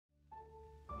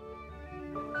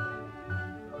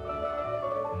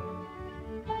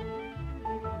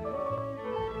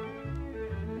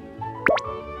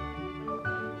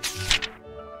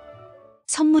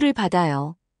선물을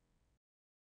받아요.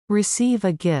 Receive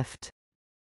a gift.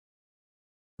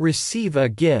 Receive a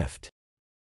gift.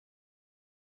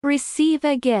 Receive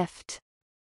a gift.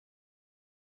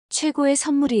 최고의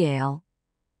선물이에요.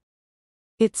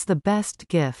 It's the best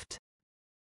gift.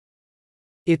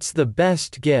 It's the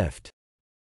best gift.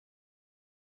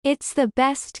 It's the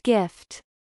best gift.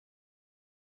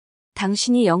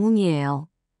 당신이 영웅이에요.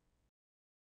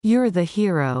 You're the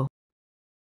hero.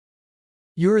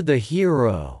 You're the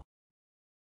hero.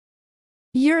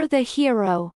 You're the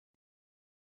hero.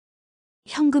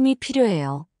 현금이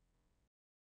필요해요.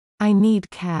 I need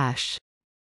cash.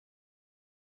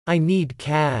 I need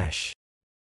cash.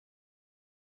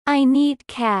 I need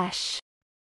cash.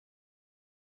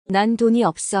 난 돈이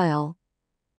없어요.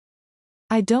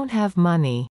 I don't have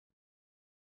money.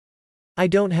 I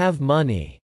don't have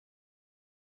money.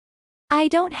 I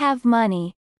don't have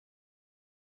money.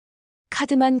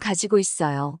 카드만 가지고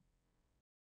있어요.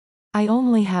 I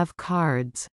only have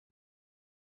cards.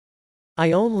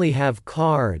 I only have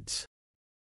cards.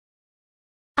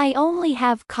 I only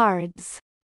have cards.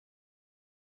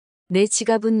 내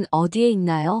지갑은 어디에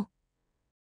있나요?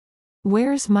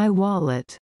 Where's my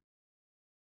wallet?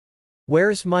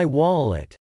 Where's my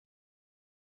wallet?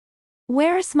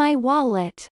 Where's my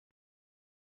wallet?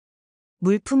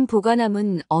 물품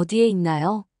보관함은 어디에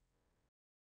있나요?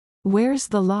 Where's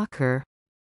the locker?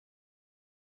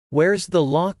 Where's the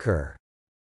locker?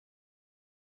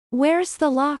 Where's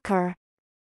the locker?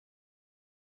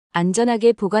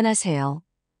 안전하게 보관하세요.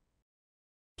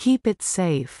 Keep it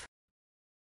safe.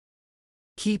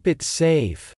 Keep it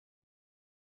safe.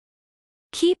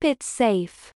 Keep it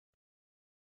safe.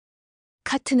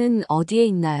 카트는 어디에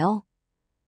있나요?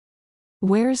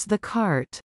 Where's the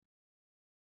cart?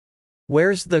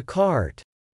 Where's the cart?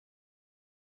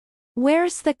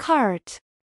 Where's the cart?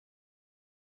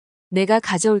 내가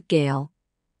가져올게요.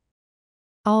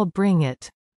 I'll bring it.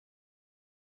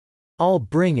 I'll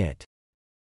bring it.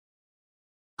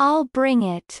 I'll bring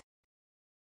it.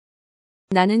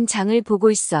 나는 장을 보고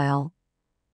있어요.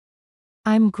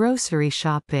 I'm grocery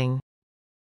shopping.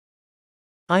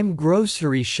 I'm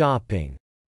grocery shopping.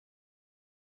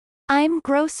 I'm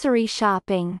grocery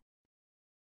shopping.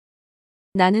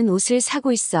 나는 옷을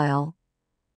사고 있어요.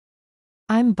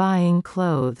 I'm buying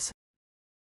clothes.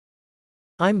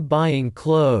 I'm buying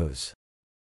clothes.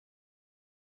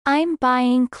 I'm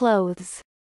buying clothes.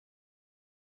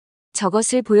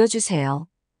 저것을 보여주세요.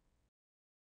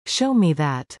 Show me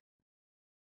that.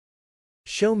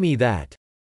 Show me that.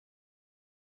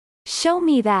 Show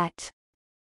me that.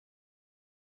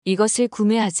 이것을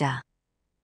구매하자.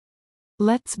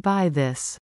 Let's buy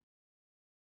this.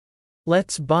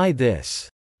 Let's buy this.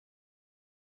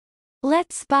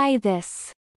 Let's buy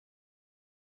this.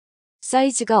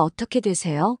 사이즈가 어떻게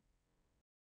되세요?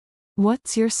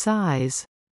 What's your size?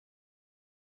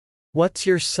 What's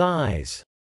your size?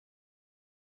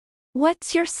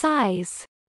 What's your size?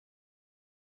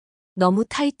 너무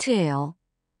타이트해요.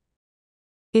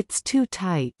 It's too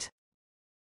tight.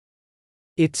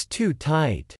 It's too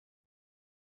tight.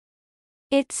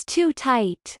 It's too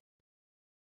tight.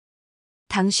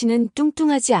 당신은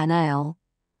뚱뚱하지 않아요.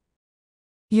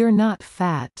 You're not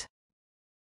fat.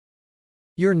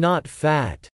 You're not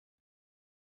fat.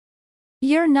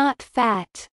 You're not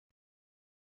fat.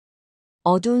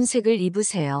 어두운 색을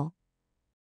입으세요.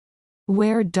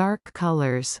 Wear dark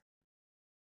colors.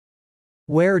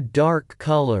 Wear dark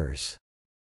colors.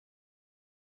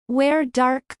 Wear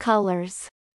dark colors.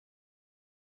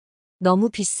 너무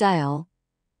비싸요.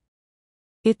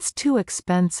 It's too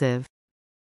expensive.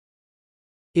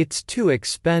 It's too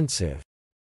expensive.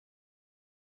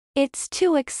 It's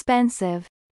too expensive.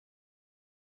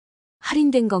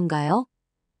 할인된 건가요?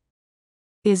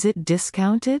 Is it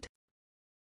discounted?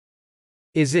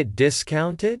 Is it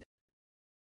discounted?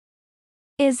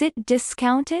 Is it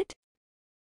discounted?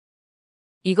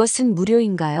 이것은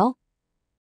무료인가요?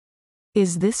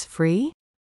 Is this free?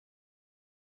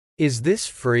 Is this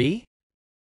free?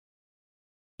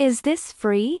 Is this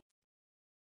free?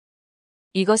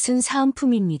 이것은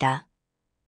사은품입니다.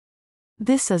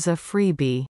 This is a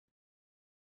freebie.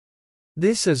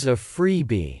 This is a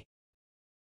freebie.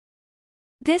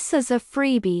 This is a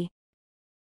freebie.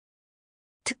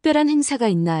 특별한 행사가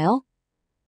있나요?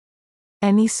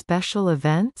 Any special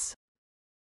events?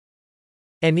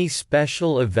 Any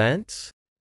special events?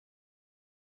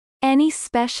 Any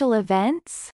special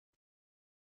events?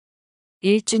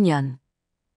 1주년.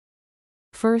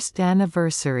 First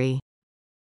anniversary.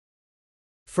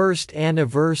 First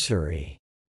anniversary.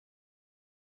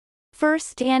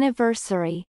 First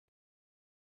anniversary.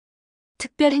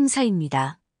 특별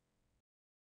행사입니다.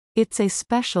 It's a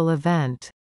special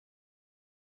event.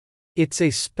 It's a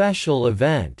special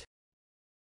event.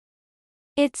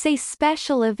 It's a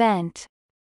special event.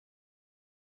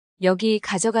 여기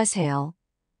가져가세요.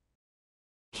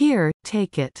 Here,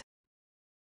 take it.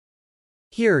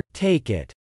 Here, take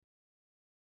it.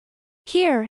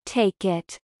 Here, take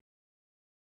it.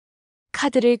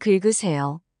 카드를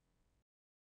긁으세요.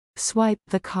 Swipe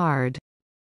the card.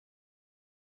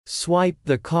 Swipe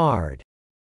the card.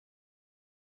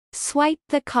 Swipe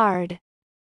the card.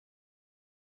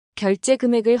 결제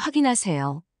금액을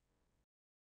확인하세요.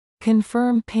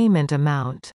 Confirm payment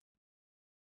amount.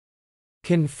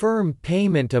 Confirm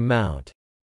payment amount.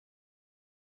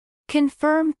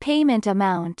 Confirm payment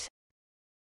amount.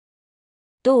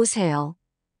 또 오세요.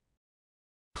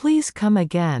 Please come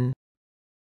again.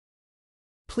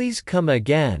 Please come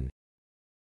again.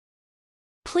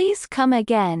 Please come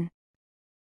again.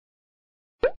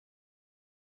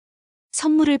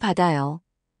 선물을 받아요.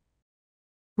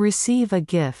 Receive a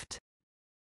gift.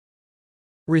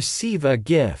 Receive a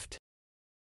gift.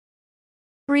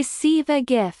 Receive a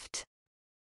gift.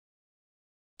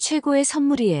 최고의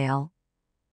선물이에요.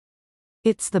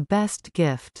 It's the best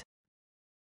gift.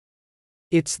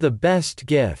 It's the best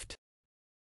gift.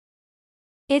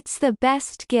 It's the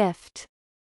best gift.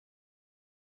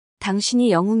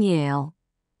 당신이 영웅이에요.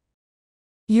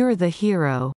 You're the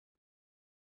hero.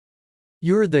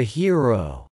 You're the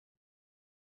hero.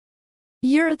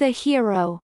 You're the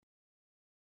hero.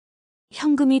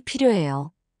 현금이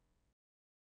필요해요.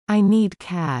 I need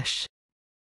cash.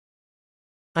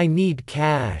 I need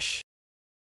cash.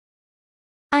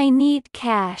 I need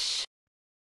cash.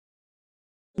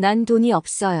 난 돈이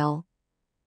없어요.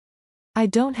 I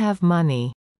don't have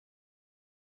money.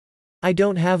 I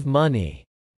don't have money.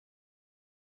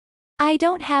 I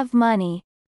don't have money.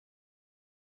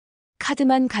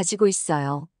 카드만 가지고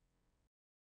있어요.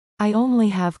 I only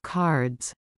have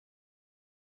cards.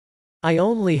 I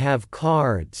only have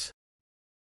cards.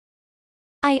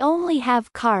 I only have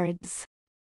cards.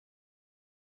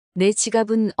 내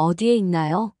지갑은 어디에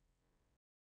있나요?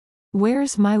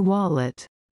 Where's my wallet?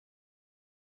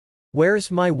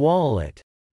 Where's my wallet?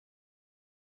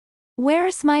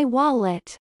 Where's my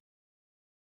wallet?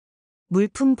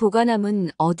 물품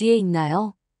보관함은 어디에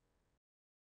있나요?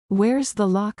 Where's the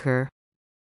locker?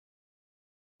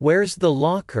 Where's the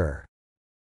locker?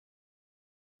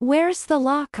 Where's the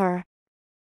locker?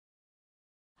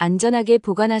 안전하게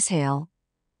보관하세요.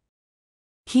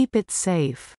 Keep it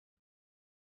safe.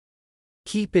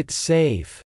 Keep it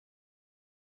safe.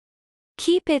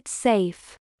 Keep it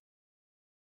safe.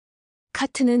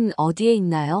 카트는 어디에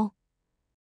있나요?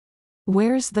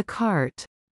 Where's the cart?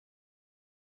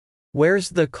 Where's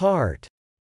the cart?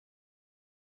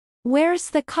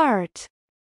 Where's the cart?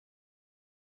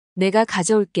 내가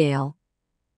가져올게요.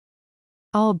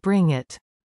 I'll bring it.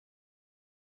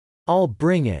 I'll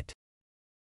bring it.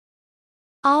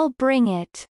 I'll bring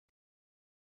it.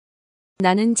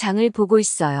 나는 장을 보고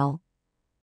있어요.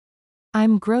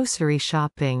 I'm grocery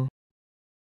shopping.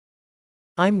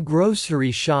 I'm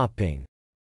grocery shopping.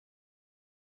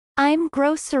 I'm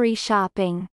grocery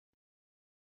shopping.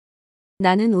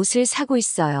 나는 옷을 사고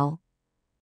있어요.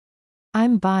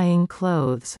 I'm buying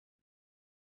clothes.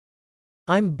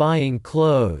 I'm buying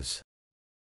clothes.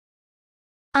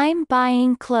 I'm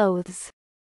buying clothes.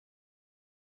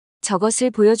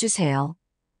 저것을 보여주세요.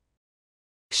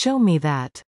 Show me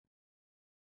that.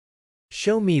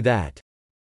 Show me that.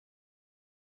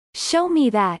 Show me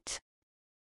that.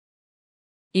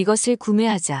 이것을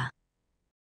구매하자.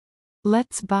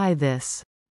 Let's buy this.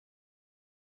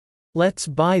 Let's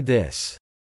buy this.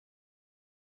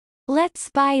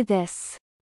 Let's buy this.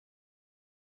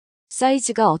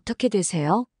 사이즈가 어떻게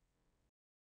되세요?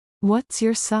 What's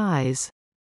your size?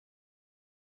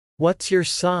 What's your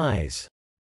size?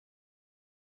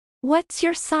 What's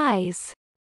your size?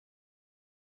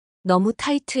 너무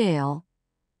타이트해요.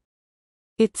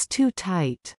 It's too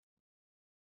tight.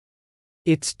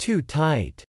 It's too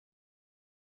tight.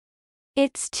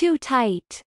 It's too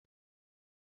tight.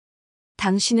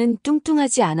 당신은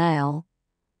뚱뚱하지 않아요.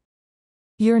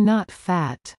 You're not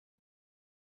fat.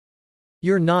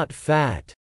 You're not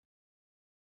fat.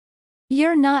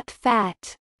 You're not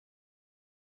fat.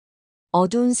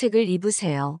 어두운 색을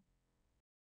입으세요.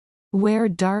 Wear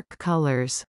dark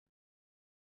colors.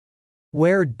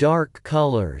 Wear dark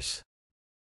colors.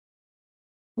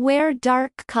 Wear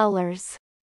dark colors.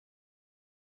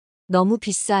 너무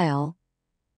비싸요.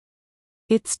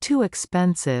 It's too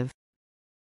expensive.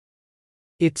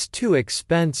 It's too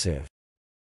expensive.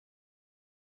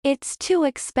 It's too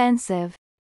expensive.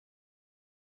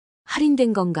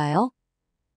 할인된 건가요?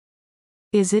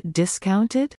 Is it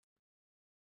discounted?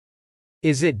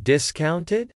 Is it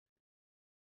discounted?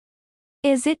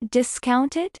 Is it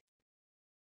discounted?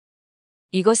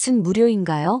 이것은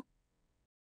무료인가요?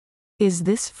 Is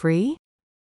this free?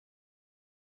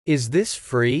 Is this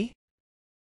free?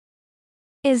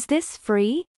 Is this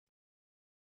free?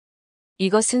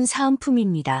 이것은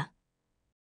사은품입니다.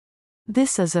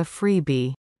 This is a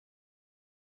freebie.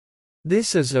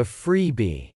 This is a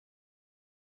freebie.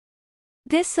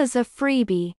 This is a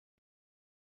freebie.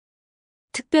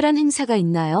 특별한 행사가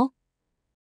있나요?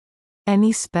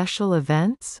 Any special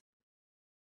events?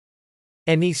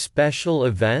 Any special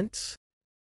events?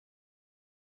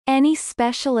 Any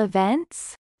special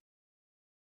events?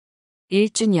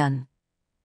 1주년,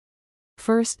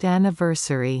 First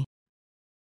anniversary.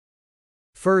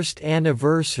 First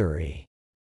anniversary.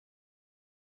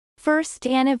 First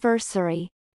anniversary.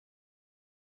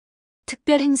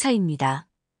 특별 행사입니다.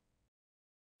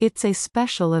 It's a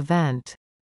special event.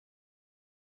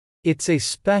 It's a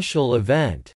special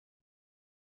event.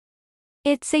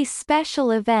 It's a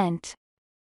special event.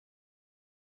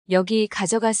 여기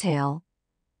가져가세요.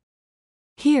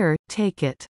 Here, take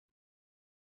it.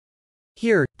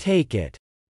 Here, take it.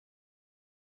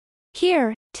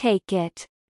 Here, take it.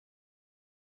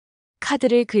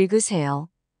 카드를 긁으세요.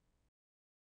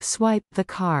 Swipe the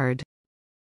card.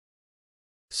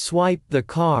 Swipe the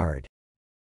card.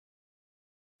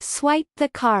 Swipe the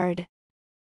card.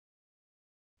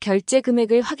 결제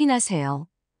금액을 확인하세요.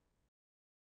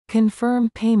 Confirm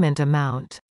payment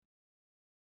amount.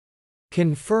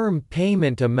 Confirm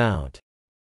payment amount.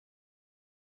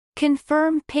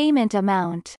 Confirm payment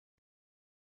amount.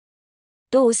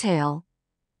 또 오세요.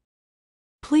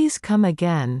 Please come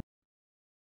again.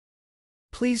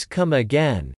 Please come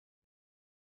again.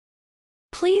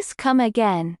 Please come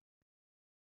again.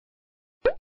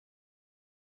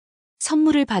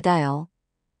 선물을 받아요.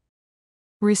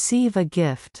 Receive a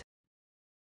gift.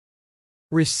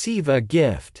 Receive a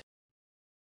gift.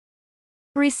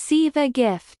 Receive a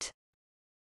gift.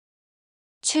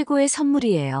 최고의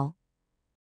선물이에요.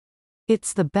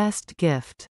 It's the best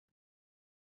gift.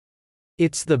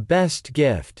 It's the best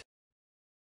gift.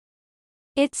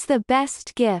 It's the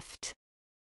best gift.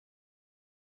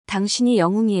 당신이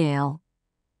영웅이에요.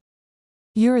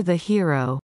 You're the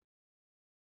hero.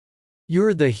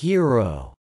 You're the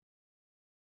hero.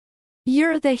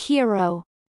 You're the hero.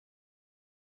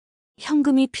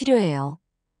 현금이 필요해요.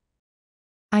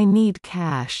 I need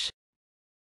cash.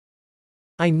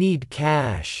 I need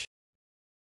cash.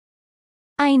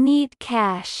 I need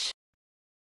cash.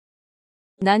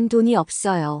 난 돈이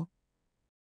없어요.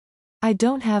 I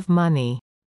don't have money.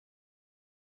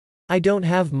 I don't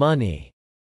have money.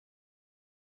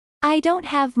 I don't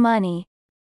have money.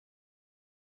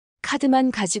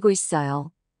 카드만 가지고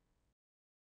있어요.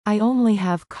 I only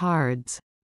have cards.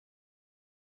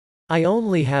 I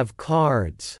only have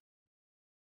cards.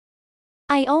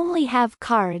 I only have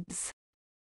cards.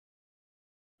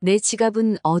 내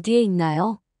지갑은 어디에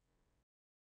있나요?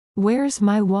 Where's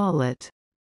my wallet?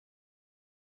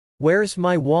 Where's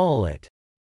my wallet?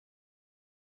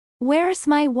 Where's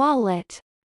my wallet?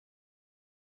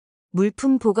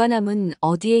 물품 보관함은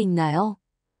어디에 있나요?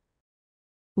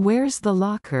 Where's the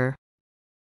locker?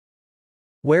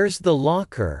 Where's the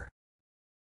locker?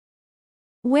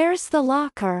 Where's the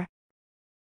locker?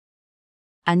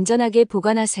 안전하게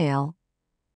보관하세요.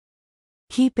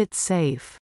 Keep it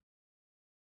safe.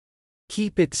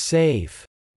 Keep it safe.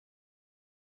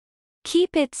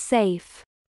 Keep it safe.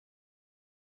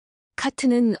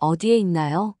 카트는 어디에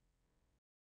있나요?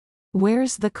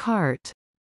 Where's the cart?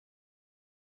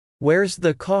 Where's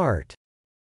the cart?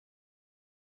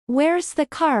 Where's the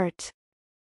cart?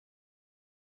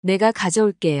 내가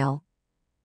가져올게요.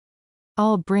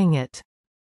 I'll bring it.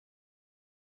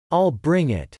 I'll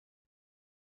bring it.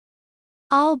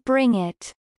 I'll bring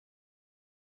it.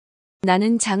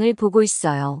 나는 장을 보고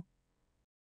있어요.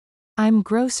 I'm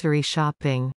grocery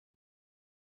shopping.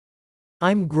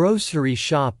 I'm grocery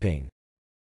shopping.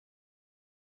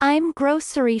 I'm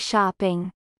grocery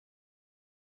shopping.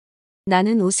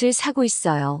 나는 옷을 사고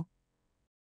있어요.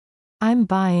 I'm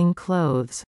buying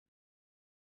clothes.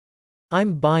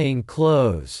 I'm buying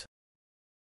clothes.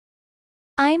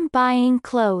 I'm buying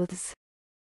clothes.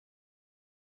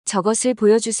 저것을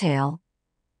보여주세요.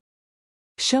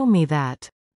 Show me that.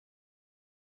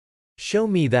 Show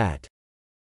me that.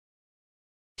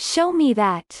 Show me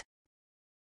that.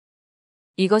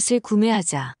 이것을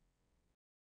구매하자.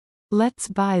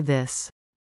 Let's buy this.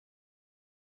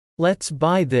 Let's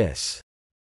buy this.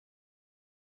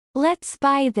 Let's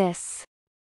buy this.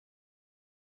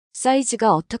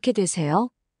 사이즈가 어떻게 되세요?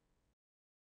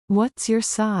 What's your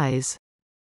size?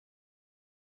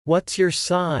 What's your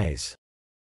size?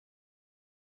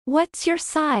 What's your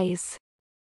size?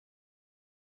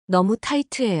 너무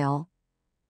타이트해요.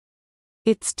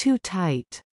 It's too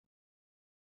tight.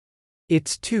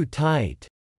 It's too tight.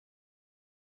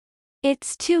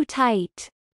 It's too tight.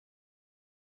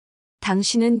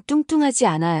 당신은 뚱뚱하지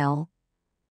않아요.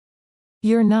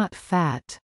 You're not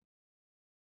fat.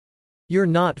 You're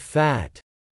not fat.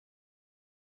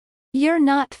 You're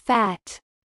not fat.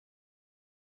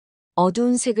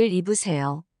 어두운 색을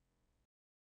입으세요.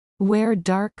 Wear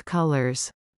dark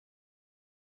colors.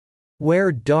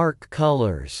 Wear dark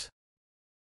colors.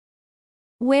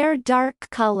 Wear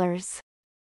dark colors.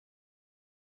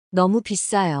 너무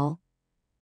비싸요.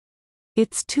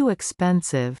 It's too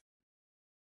expensive.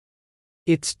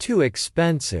 It's too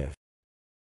expensive.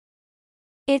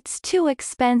 It's too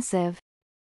expensive.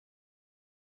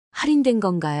 할인된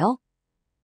건가요?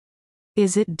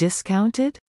 Is it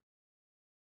discounted?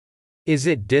 Is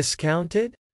it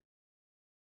discounted?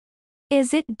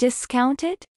 Is it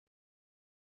discounted?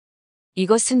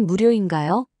 이것은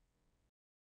무료인가요?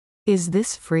 Is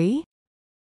this free?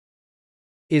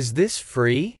 Is this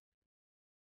free?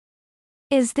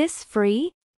 Is this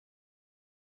free?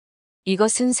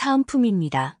 이것은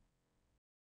사은품입니다.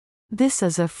 This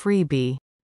is a freebie.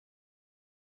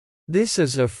 This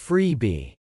is a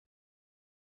freebie.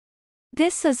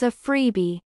 This is a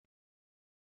freebie.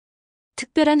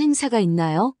 특별한 행사가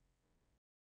있나요?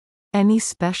 Any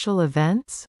special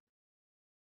events?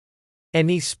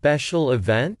 Any special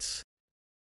events?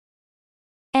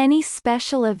 Any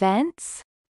special events?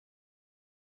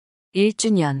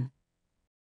 1주년,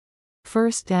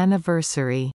 First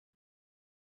anniversary.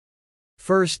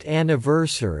 First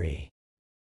anniversary.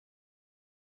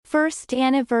 First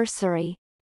anniversary.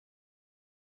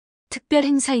 특별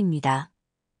행사입니다.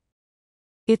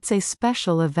 It's a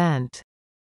special event.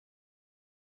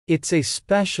 It's a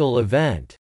special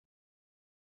event.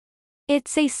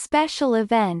 It's a special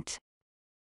event.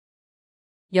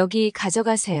 여기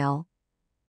가져가세요.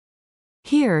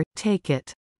 Here, take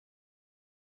it.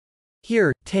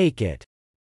 Here, take it.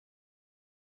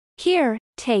 Here,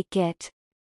 take it.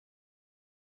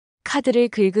 카드를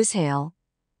긁으세요.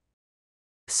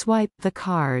 Swipe the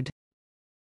card.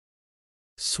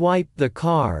 Swipe the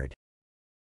card.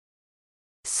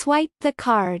 Swipe the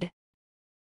card.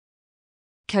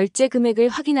 결제 금액을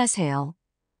확인하세요.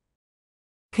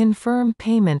 Confirm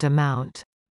payment amount.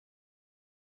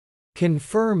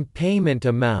 Confirm payment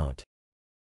amount.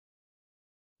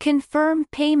 Confirm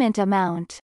payment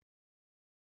amount.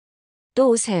 또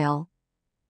오세요.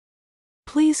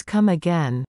 Please come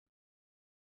again.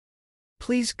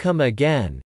 Please come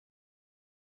again.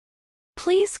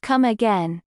 Please come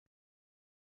again.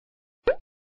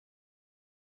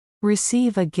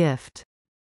 Receive a gift.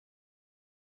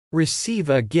 Receive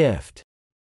a gift.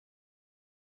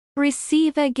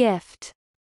 Receive a gift.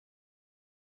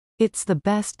 It's the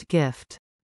best gift.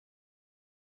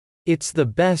 It's the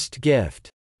best gift.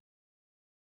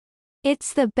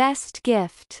 It's the best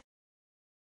gift.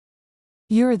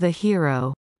 You're the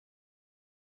hero.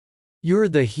 You're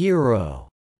the hero.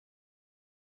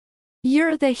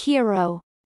 You're the hero.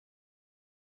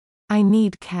 I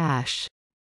need cash.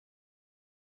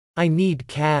 I need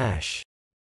cash.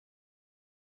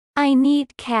 I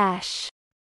need cash.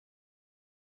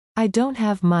 I don't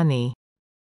have money.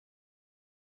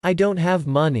 I don't have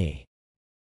money.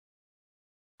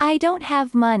 I don't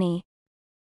have money.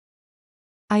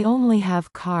 I only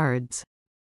have cards.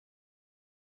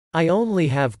 I only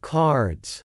have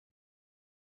cards.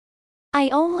 I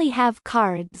only have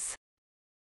cards.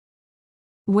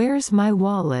 Where's my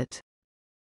wallet?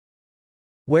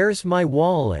 Where's my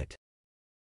wallet?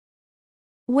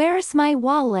 Where's my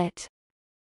wallet?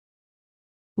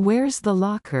 Where's the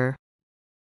locker?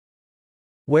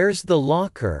 Where's the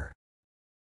locker?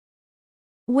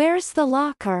 Where's the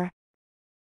locker?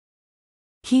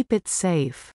 Keep it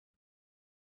safe.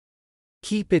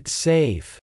 Keep it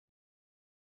safe.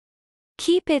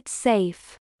 Keep it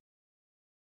safe.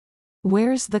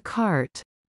 Where's the cart?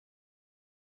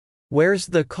 Where's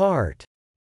the cart?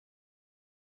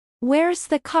 Where's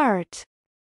the cart?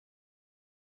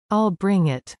 I'll bring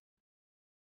it.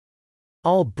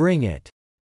 I'll bring it.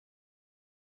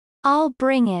 I'll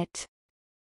bring it.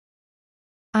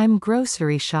 I'm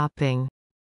grocery shopping.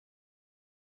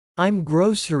 I'm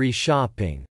grocery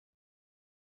shopping.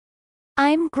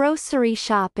 I'm grocery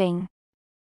shopping.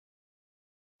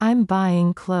 I'm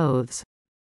buying clothes.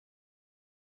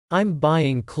 I'm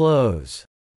buying clothes.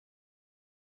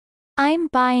 I'm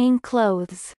buying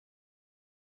clothes.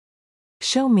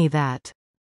 Show me that.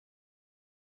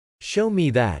 Show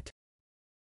me that.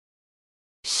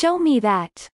 Show me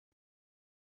that.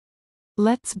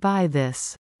 Let's buy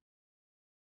this.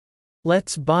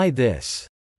 Let's buy this.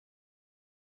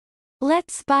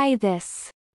 Let's buy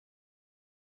this.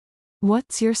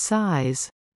 What's your size?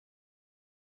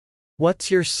 What's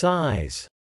your size?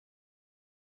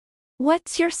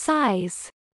 What's your size?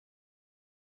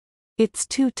 It's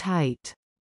too tight.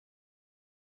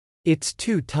 It's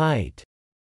too tight.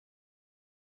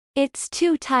 It's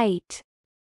too tight.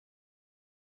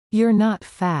 You're not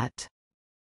fat.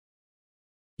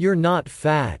 You're not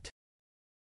fat.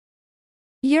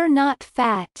 You're not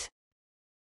fat.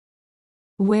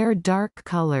 Wear dark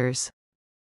colors.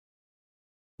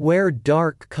 Wear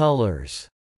dark colors.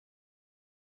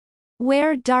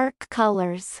 Wear dark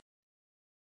colors.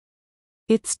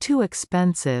 It's too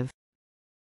expensive.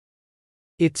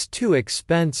 It's too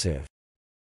expensive.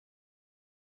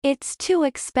 It's too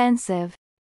expensive.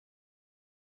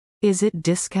 Is it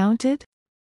discounted?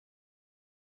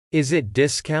 Is it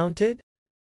discounted?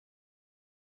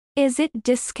 Is it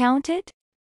discounted?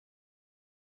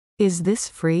 Is this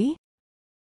free?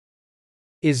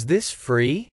 Is this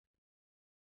free?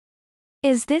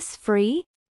 Is this free?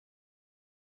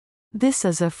 This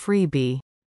is a freebie.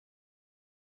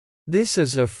 This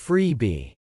is a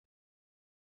freebie.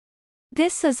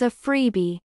 This is a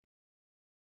freebie.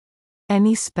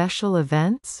 Any special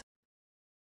events?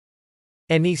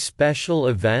 Any special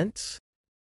events?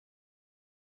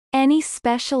 Any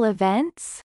special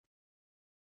events?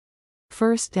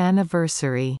 First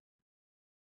anniversary.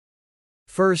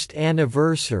 First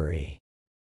anniversary.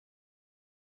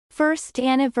 First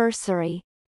anniversary.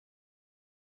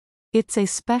 It's a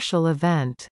special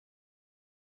event.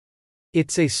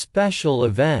 It's a special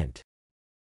event.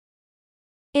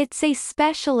 It's a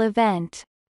special event.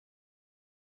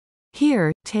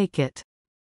 Here, take it.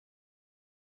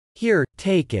 Here,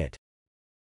 take it.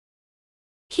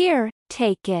 Here,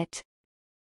 take it.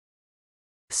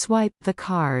 Swipe the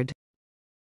card.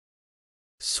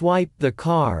 Swipe the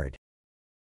card.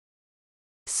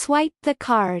 Swipe the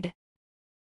card.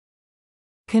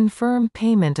 Confirm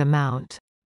payment amount.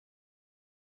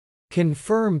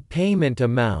 Confirm payment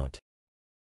amount.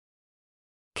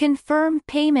 Confirm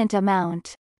payment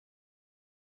amount.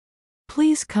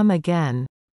 Please come again.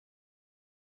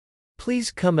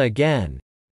 Please come again.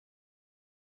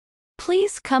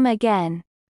 Please come again.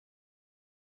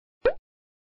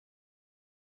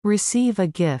 Receive a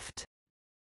gift.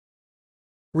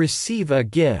 Receive a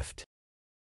gift.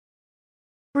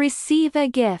 Receive a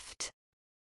gift.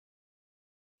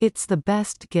 It's the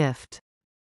best gift.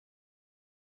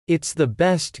 It's the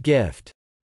best gift.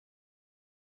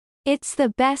 It's the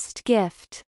best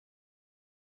gift.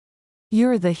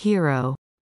 You're the hero.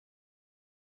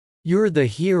 You're the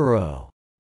hero.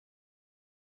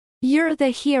 You're the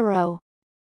hero.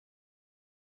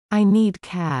 I need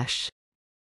cash.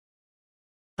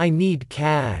 I need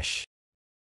cash.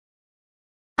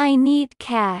 I need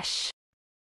cash.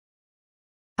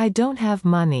 I don't have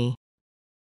money.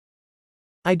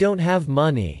 I don't have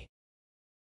money.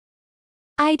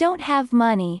 I don't have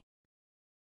money.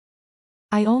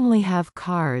 I only have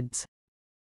cards.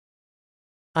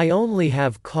 I only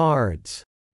have cards.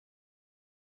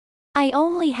 I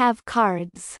only have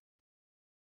cards.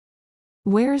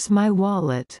 Where's my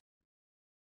wallet?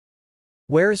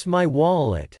 Where's my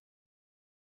wallet?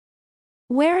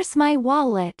 Where's my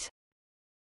wallet?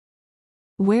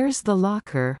 Where's the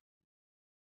locker?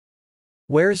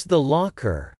 Where's the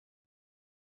locker?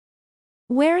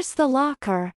 Where's the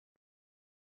locker?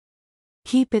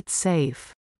 Keep it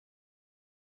safe.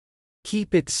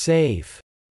 Keep it safe.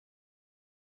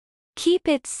 Keep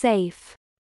it safe.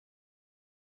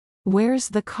 Where's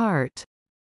the cart?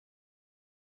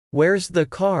 Where's the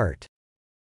cart?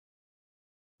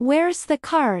 Where's the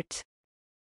cart?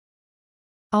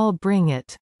 I'll bring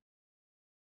it.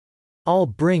 I'll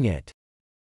bring it.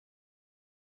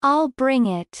 I'll bring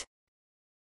it.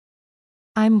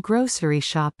 I'm grocery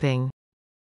shopping.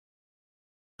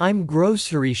 I'm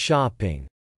grocery shopping.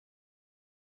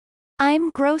 I'm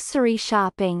grocery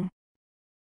shopping.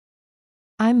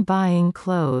 I'm buying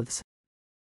clothes.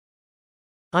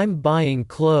 I'm buying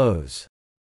clothes.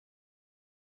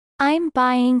 I'm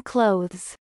buying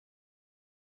clothes.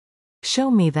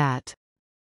 Show me that.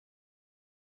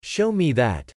 Show me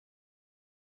that.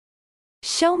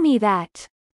 Show me that.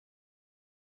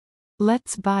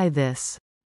 Let's buy this.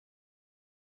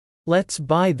 Let's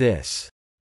buy this.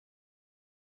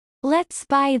 Let's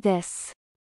buy this.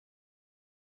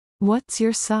 What's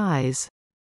your size?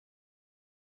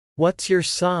 What's your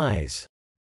size?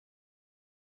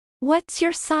 What's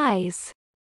your size?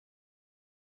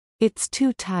 It's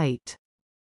too tight.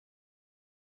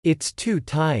 It's too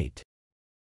tight.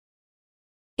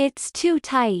 It's too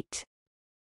tight.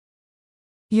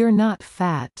 You're not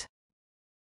fat.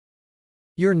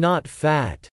 You're not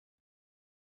fat.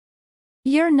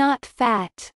 You're not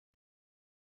fat.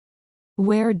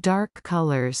 Wear dark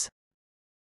colors.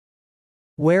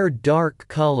 Wear dark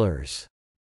colors.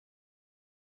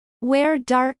 Wear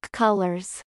dark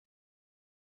colors.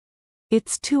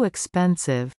 It's too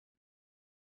expensive.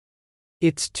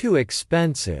 It's too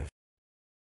expensive.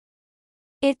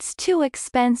 It's too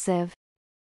expensive.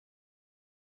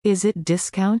 Is it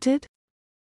discounted?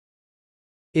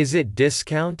 Is it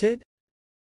discounted?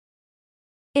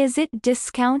 Is it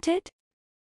discounted?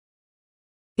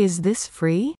 Is this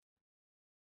free?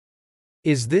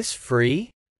 Is this free?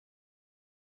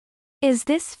 Is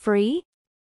this free?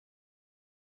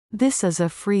 This is a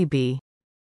freebie.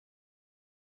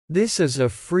 This is a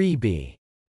freebie.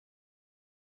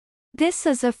 This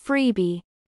is a freebie.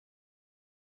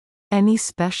 Any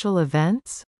special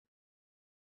events?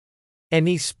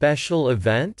 Any special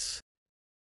events?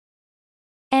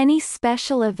 Any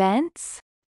special events?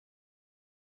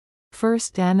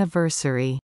 First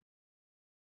anniversary.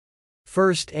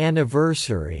 First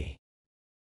anniversary.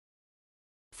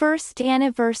 First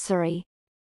anniversary.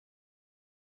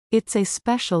 It's a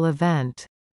special event.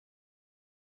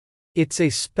 It's a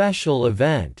special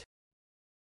event.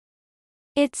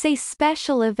 It's a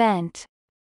special event.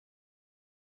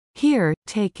 Here,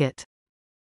 take it.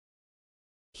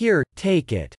 Here,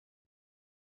 take it.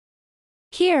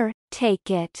 Here,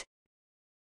 take it.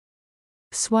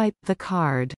 Swipe the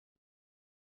card.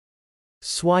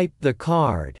 Swipe the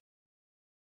card.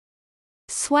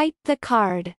 Swipe the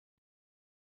card.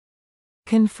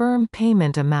 Confirm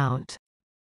payment amount.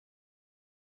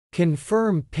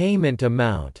 Confirm payment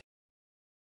amount.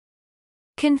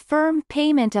 Confirm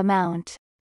payment amount.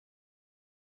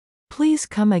 Please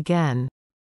come again.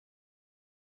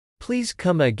 Please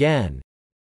come again.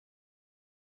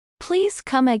 Please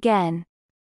come again.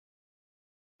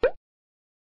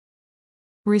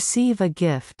 Receive a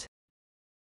gift.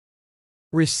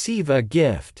 Receive a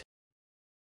gift.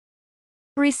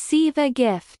 Receive a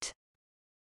gift.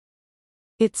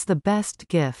 It's the best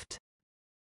gift.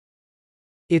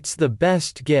 It's the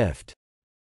best gift.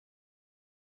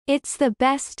 It's the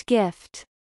best gift.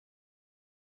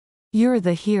 You're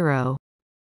the hero.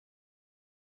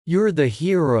 You're the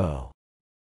hero.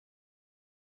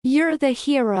 You're the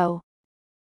hero.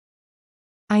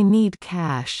 I need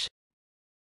cash.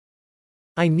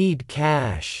 I need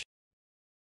cash.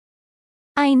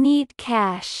 I need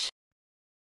cash.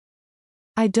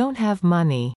 I don't have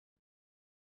money.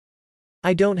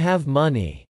 I don't have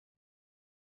money.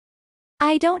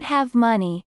 I don't have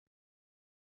money.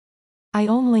 I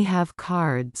only have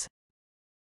cards.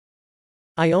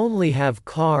 I only have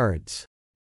cards.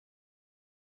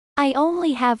 I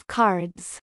only have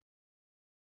cards.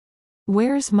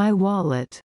 Where's my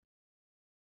wallet?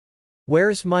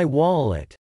 Where's my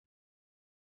wallet?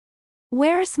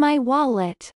 Where's my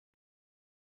wallet?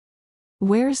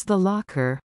 Where's the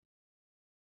locker?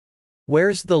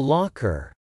 Where's the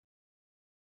locker?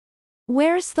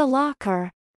 Where's the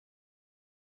locker?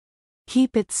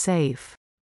 Keep it safe.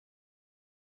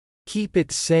 Keep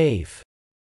it safe.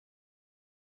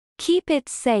 Keep it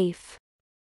safe.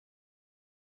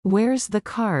 Where's the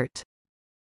cart?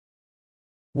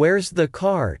 Where's the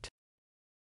cart?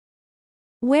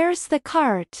 Where's the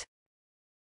cart?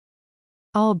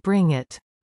 I'll bring it.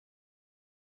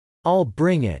 I'll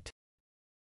bring it.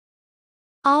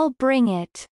 I'll bring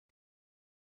it.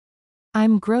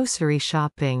 I'm grocery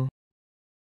shopping.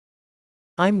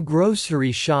 I'm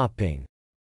grocery shopping.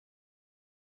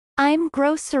 I'm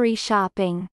grocery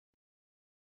shopping.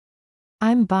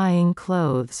 I'm buying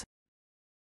clothes.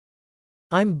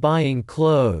 I'm buying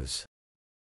clothes.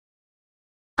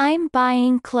 I'm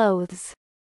buying clothes.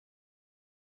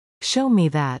 Show me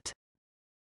that.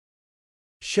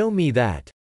 Show me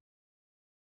that.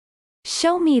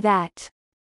 Show me that.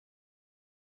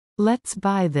 Let's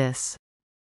buy this.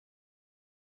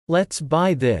 Let's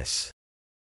buy this.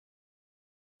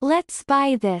 Let's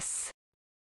buy this.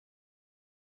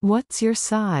 What's your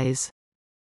size?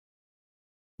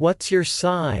 What's your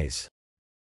size?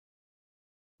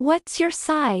 What's your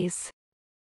size?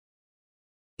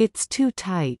 It's too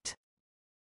tight.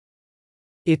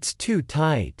 It's too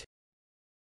tight.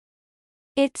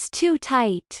 It's too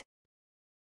tight.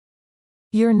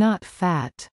 You're not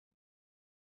fat.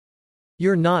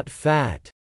 You're not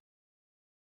fat.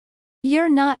 You're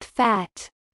not fat.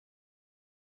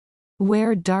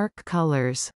 Wear dark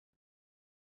colors.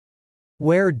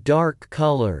 Wear dark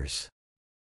colors.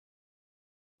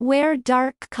 Wear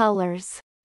dark colors.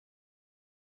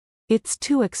 It's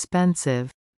too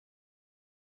expensive.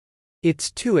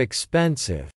 It's too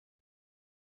expensive.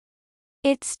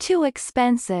 It's too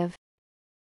expensive.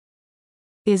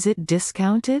 Is it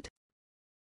discounted?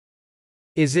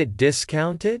 Is it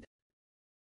discounted?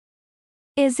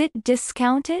 Is it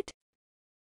discounted?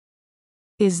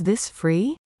 Is this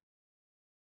free?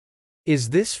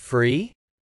 Is this free?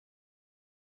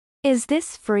 Is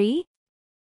this free?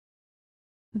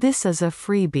 This is a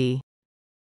freebie.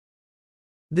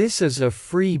 This is a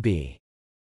freebie.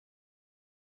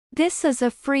 This is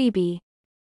a freebie.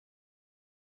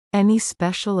 Any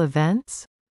special events?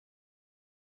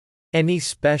 Any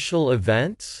special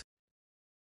events?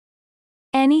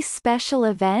 Any special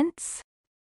events?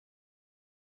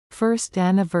 First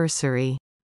anniversary.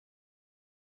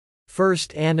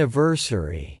 First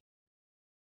anniversary.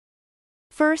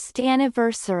 First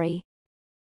anniversary.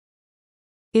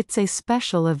 It's a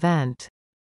special event.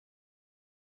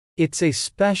 It's a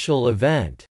special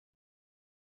event.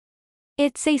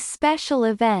 It's a special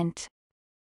event.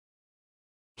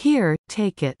 Here,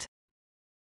 take it.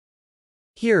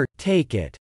 Here, take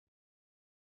it.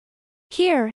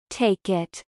 Here, take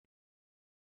it.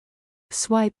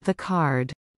 Swipe the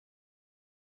card.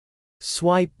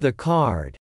 Swipe the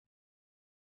card.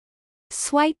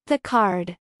 Swipe the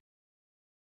card.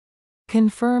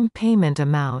 Confirm payment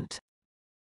amount.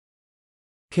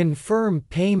 Confirm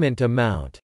payment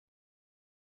amount.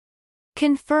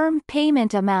 Confirm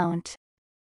payment amount.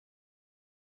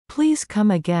 Please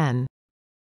come again.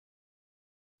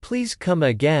 Please come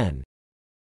again.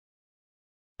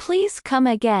 Please come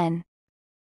again.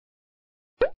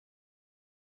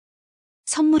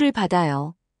 선물을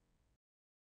받아요.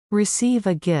 Receive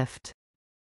a gift.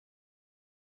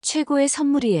 최고의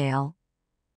선물이에요.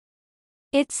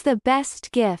 It's the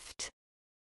best gift.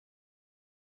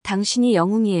 당신이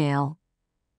영웅이에요.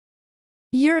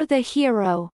 You're the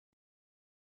hero.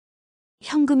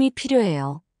 현금이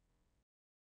필요해요.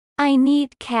 I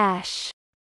need cash.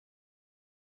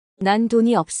 난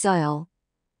돈이 없어요.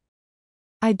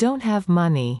 I don't have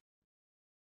money.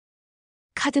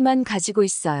 카드만 가지고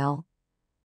있어요.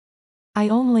 I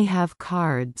only have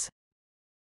cards.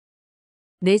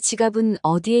 내 지갑은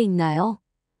어디에 있나요?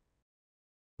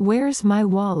 Where's my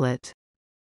wallet?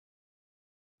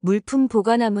 물품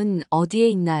보관함은 어디에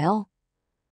있나요?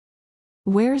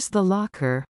 Where's the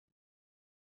locker?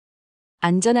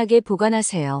 안전하게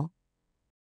보관하세요.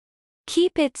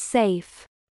 Keep it safe.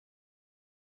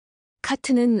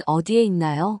 카트는 어디에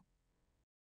있나요?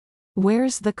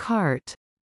 Where's the cart?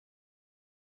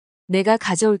 내가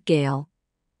가져올게요.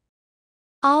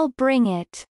 I'll bring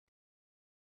it.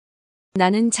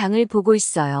 나는 장을 보고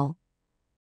있어요.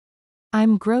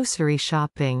 I'm grocery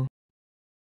shopping.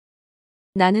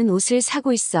 나는 옷을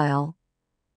사고 있어요.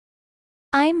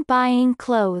 I'm buying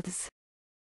clothes.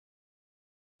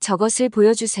 저것을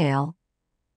보여주세요.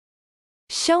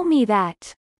 Show me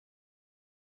that.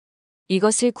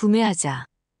 이것을 구매하자.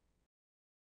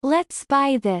 Let's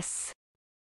buy this.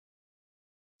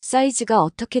 사이즈가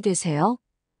어떻게 되세요?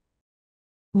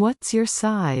 What's your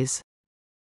size?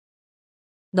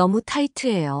 너무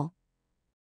타이트해요.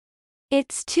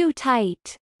 It's too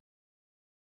tight.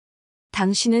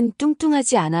 당신은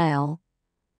뚱뚱하지 않아요.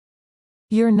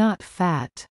 You're not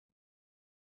fat.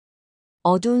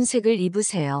 어두운 색을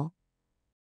입으세요.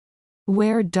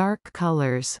 Wear dark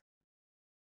colors.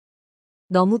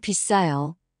 너무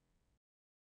비싸요.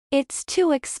 It's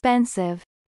too expensive.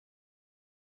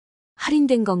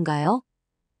 할인된 건가요?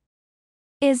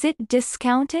 Is it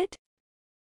discounted?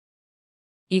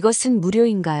 이것은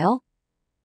무료인가요?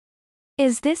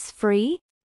 Is this free?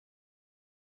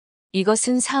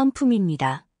 이것은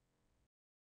사은품입니다.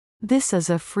 This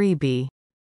is a freebie.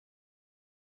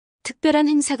 특별한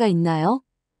행사가 있나요?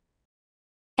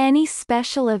 Any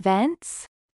special events?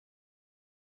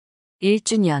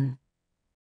 1주년.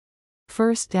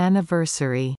 First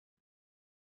anniversary.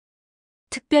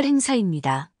 특별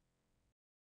행사입니다.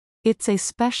 It's a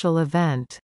special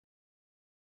event.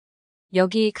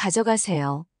 여기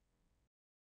가져가세요.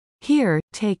 Here,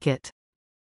 take it.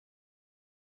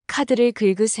 카드를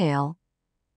긁으세요.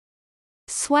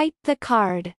 Swipe the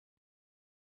card.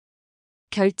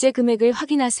 결제 금액을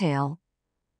확인하세요.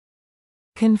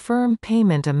 Confirm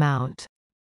payment amount.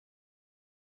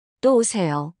 또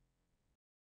오세요.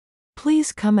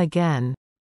 Please come again.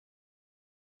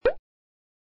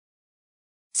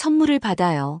 선물을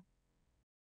받아요.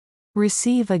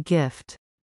 Receive a gift.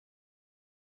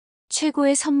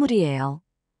 최고의 선물이에요.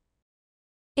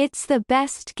 It's the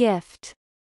best gift.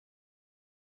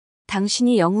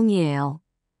 당신이 영웅이에요.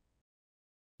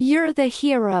 You're the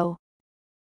hero.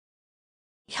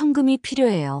 현금이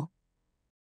필요해요.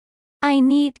 I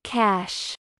need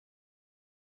cash.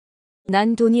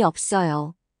 난 돈이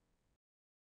없어요.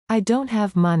 I don't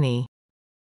have money.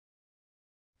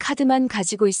 카드만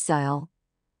가지고 있어요.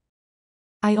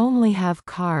 I only have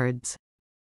cards.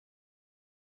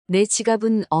 내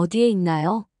지갑은 어디에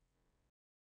있나요?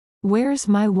 Where's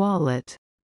my wallet?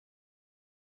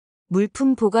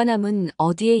 물품 보관함은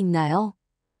어디에 있나요?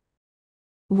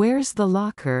 Where's the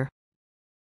locker?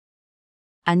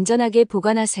 안전하게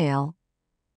보관하세요.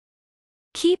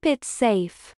 Keep it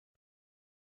safe.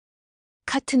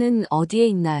 카트는 어디에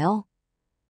있나요?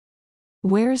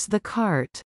 Where's the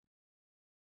cart?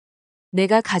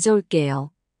 내가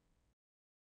가져올게요.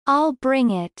 I'll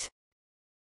bring it.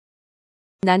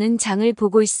 나는 장을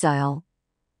보고 있어요.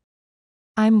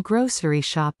 I'm grocery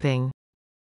shopping.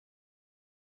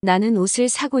 나는 옷을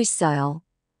사고 있어요.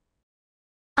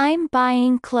 I'm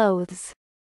buying clothes.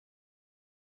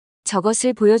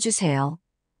 저것을 보여주세요.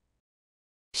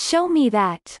 Show me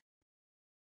that.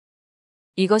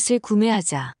 이것을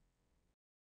구매하자.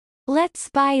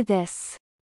 Let's buy this.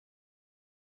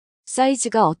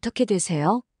 사이즈가 어떻게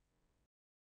되세요?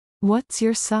 What's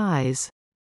your size?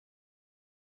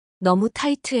 너무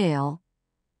타이트해요.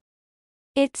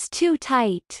 It's too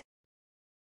tight.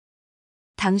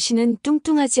 당신은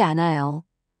뚱뚱하지 않아요.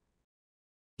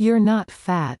 You're not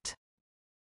fat.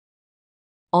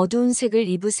 어두운 색을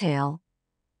입으세요.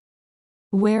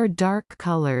 Wear dark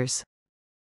colors.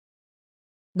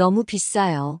 너무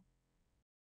비싸요.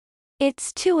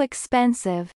 It's too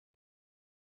expensive.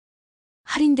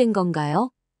 할인된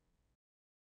건가요?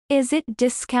 Is it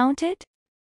discounted?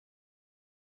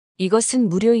 이것은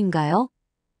무료인가요?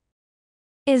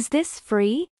 Is this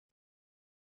free?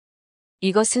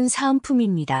 이것은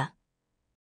사은품입니다.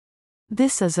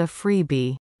 This is a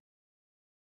freebie.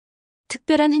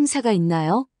 특별한 행사가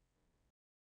있나요?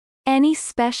 Any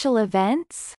special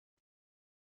events?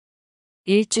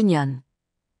 1주년.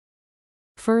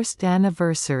 First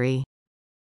anniversary.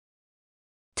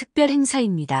 특별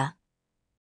행사입니다.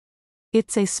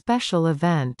 It's a special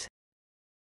event.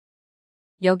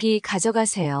 여기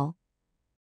가져가세요.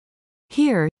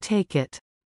 Here, take it.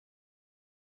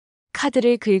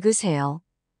 카드를 긁으세요.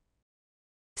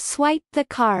 Swipe the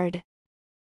card.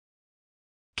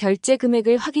 결제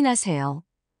금액을 확인하세요.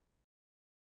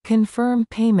 Confirm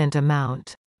payment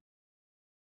amount.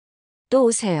 또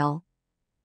오세요.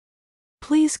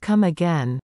 Please come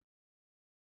again.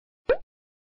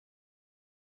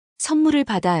 선물을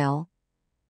받아요.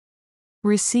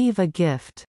 Receive a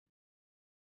gift.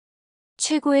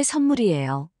 최고의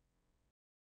선물이에요.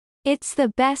 It's the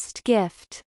best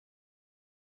gift.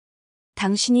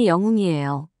 당신이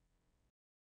영웅이에요.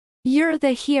 You're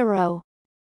the hero.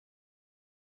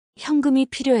 현금이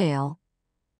필요해요.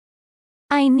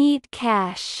 I need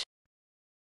cash.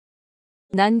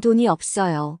 난 돈이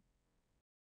없어요.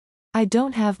 I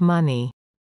don't have money.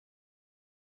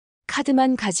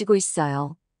 카드만 가지고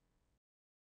있어요.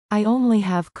 I only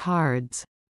have cards.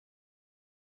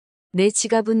 내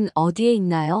지갑은 어디에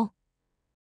있나요?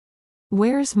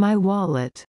 Where's my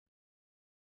wallet?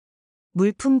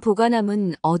 물품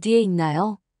보관함은 어디에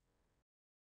있나요?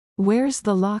 Where's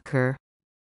the locker?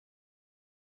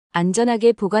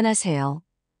 안전하게 보관하세요.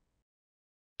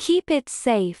 Keep it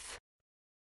safe.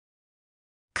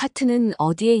 카트는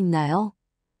어디에 있나요?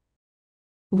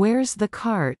 Where's the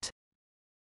cart?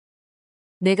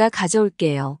 내가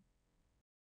가져올게요.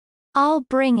 I'll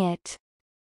bring it.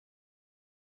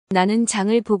 나는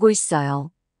장을 보고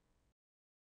있어요.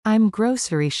 I'm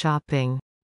grocery shopping.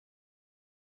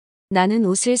 나는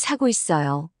옷을 사고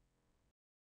있어요.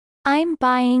 I'm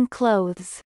buying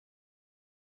clothes.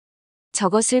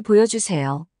 저것을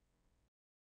보여주세요.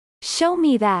 Show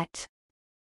me that.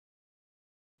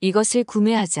 이것을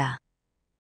구매하자.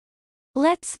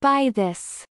 Let's buy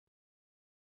this.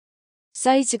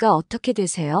 사이즈가 어떻게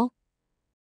되세요?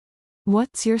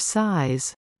 What's your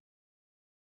size?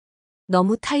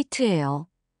 너무 타이트해요.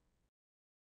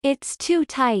 It's too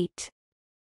tight.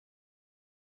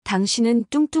 당신은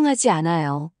뚱뚱하지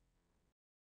않아요.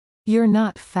 You're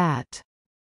not fat.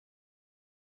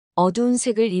 어두운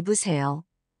색을 입으세요.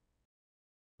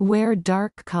 Wear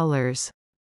dark colors.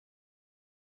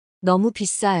 너무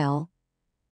비싸요.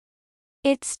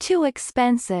 It's too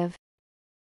expensive.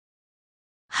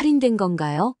 할인된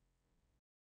건가요?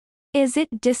 Is it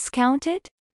discounted?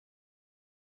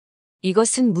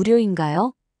 이것은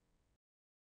무료인가요?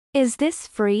 Is this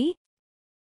free?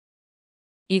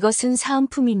 이것은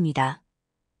사은품입니다.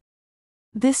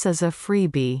 This is a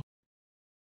freebie.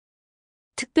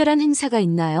 특별한 행사가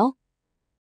있나요?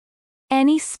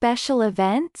 Any special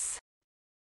events?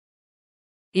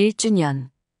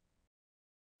 1주년.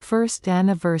 First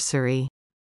anniversary.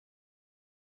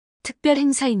 특별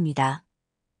행사입니다.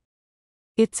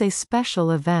 It's a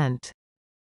special event.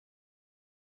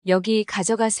 여기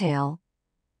가져가세요.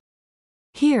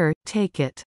 Here, take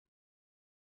it.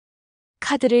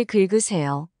 카드를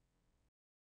긁으세요.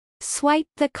 Swipe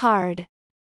the card.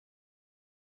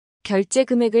 결제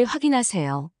금액을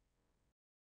확인하세요.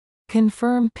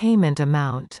 Confirm payment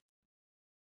amount.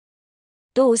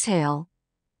 또 오세요.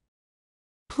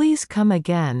 Please come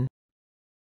again.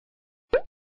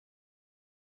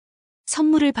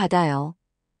 선물을 받아요.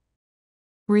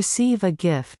 Receive a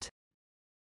gift.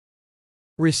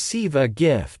 Receive a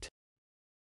gift.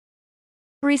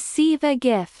 Receive a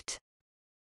gift.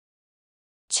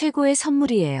 최고의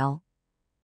선물이에요.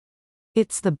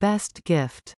 It's the best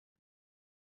gift.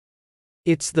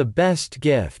 It's the best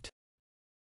gift.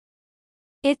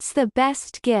 It's the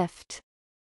best gift.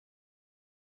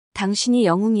 당신이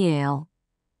영웅이에요.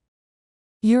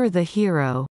 You're the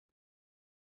hero.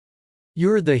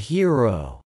 You're the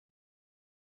hero.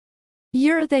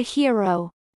 You're the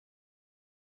hero.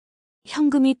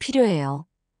 현금이 필요해요.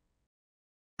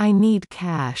 I need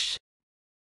cash.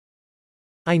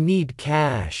 I need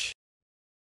cash.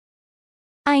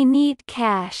 I need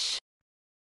cash.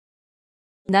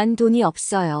 난 돈이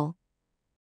없어요.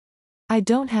 I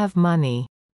don't have money.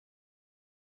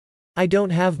 I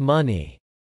don't have money.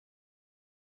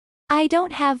 I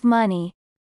don't have money.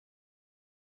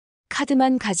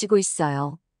 카드만 가지고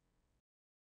있어요.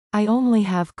 I only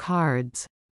have cards.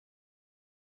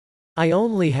 I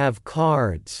only have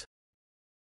cards.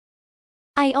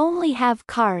 I only have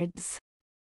cards.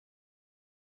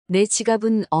 내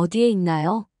지갑은 어디에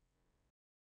있나요?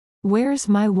 Where's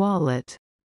my wallet?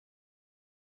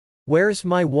 Where's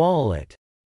my wallet?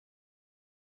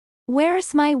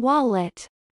 Where's my wallet?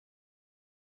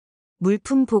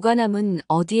 물품 보관함은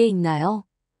어디에 있나요?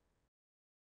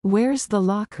 Where's the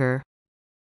locker?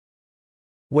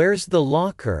 Where's the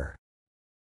locker?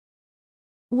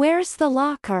 Where's the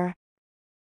locker?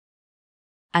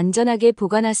 안전하게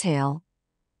보관하세요.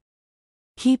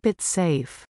 Keep it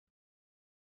safe.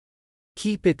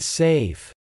 Keep it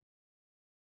safe.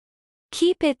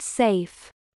 Keep it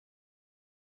safe.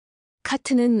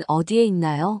 카트는 어디에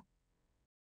있나요?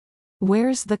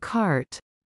 Where's the cart?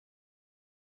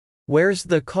 Where's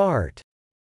the cart?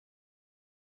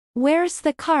 Where's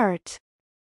the cart?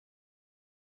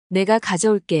 내가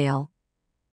가져올게요.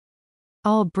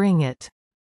 I'll bring it.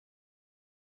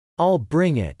 I'll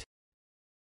bring it.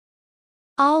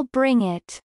 I'll bring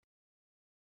it.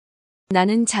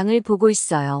 나는 장을 보고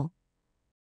있어요.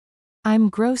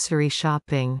 I'm grocery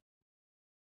shopping.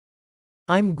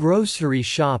 I'm grocery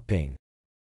shopping.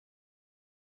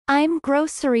 I'm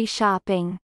grocery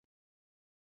shopping.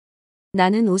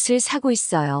 나는 옷을 사고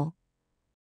있어요.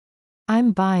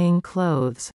 I'm buying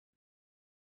clothes.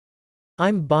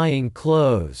 I'm buying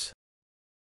clothes.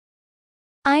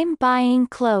 I'm buying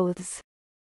clothes.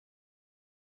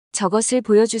 저것을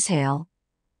보여주세요.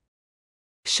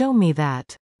 Show me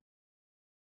that.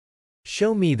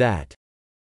 Show me that.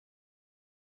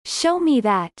 Show me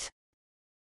that.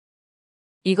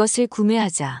 이것을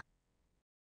구매하자.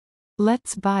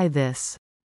 Let's buy this.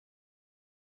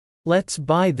 Let's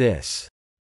buy this.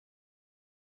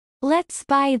 Let's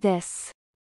buy this.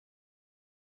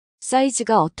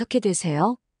 사이즈가 어떻게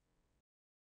되세요?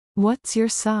 What's your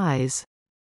size?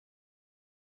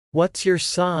 What's your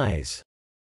size?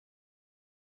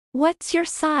 What's your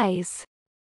size?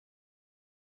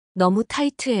 너무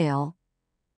타이트해요.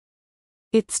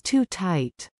 It's too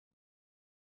tight.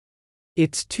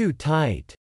 It's too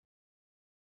tight.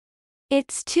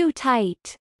 It's too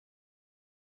tight.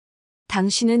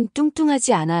 당신은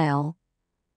뚱뚱하지 않아요.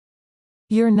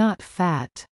 You're not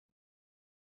fat.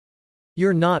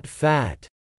 You're not fat.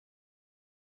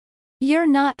 You're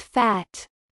not fat.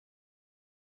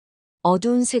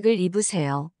 어두운 색을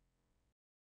입으세요.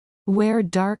 Wear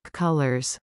dark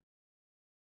colors.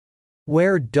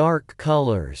 Wear dark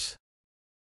colors.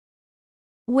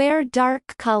 Wear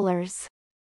dark colors.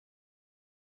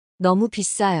 너무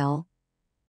비싸요.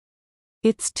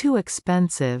 It's too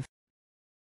expensive.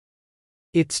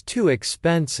 It's too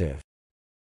expensive.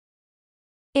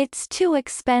 It's too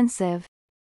expensive.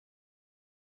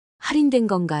 할인된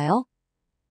건가요?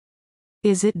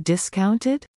 Is it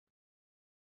discounted?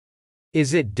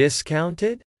 Is it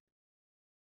discounted?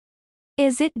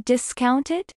 Is it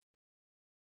discounted?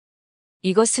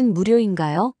 이것은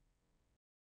무료인가요?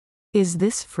 Is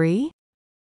this free?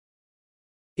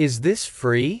 Is this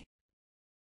free?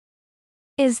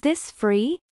 Is this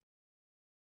free?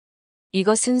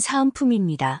 이것은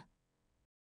사은품입니다.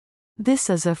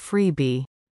 This is a freebie.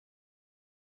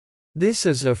 This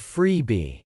is a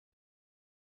freebie.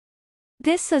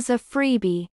 This is a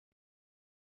freebie.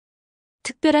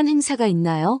 특별한 행사가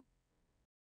있나요?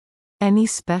 Any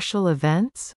special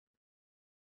events?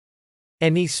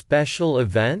 Any special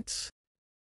events?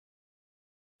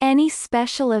 Any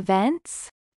special events?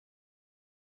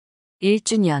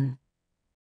 1주년,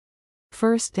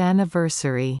 First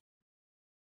anniversary.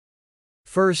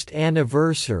 First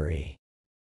anniversary.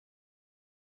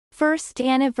 First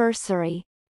anniversary.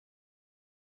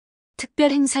 특별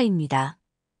행사입니다.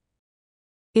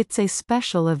 It's a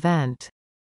special event.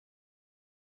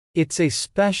 It's a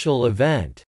special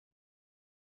event.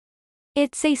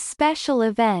 It's a special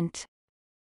event.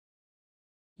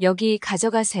 여기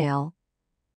가져가세요.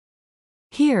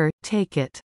 Here, take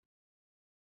it.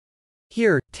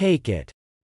 Here, take it.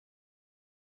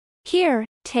 Here,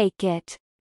 take it.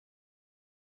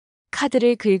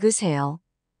 카드를 긁으세요.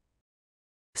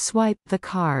 Swipe the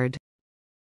card.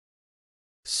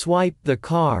 Swipe the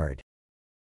card.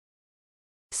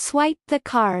 Swipe the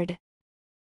card.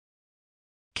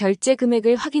 결제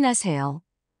금액을 확인하세요.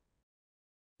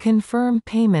 Confirm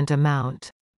payment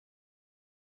amount.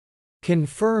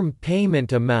 Confirm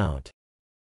payment amount.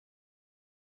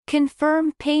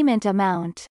 Confirm payment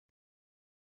amount.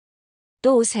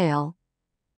 또 오세요.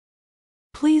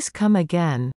 Please come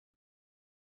again.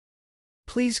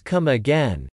 Please come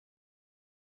again.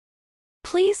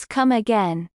 Please come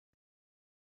again.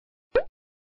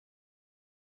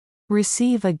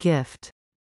 Receive a gift.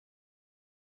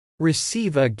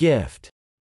 Receive a gift.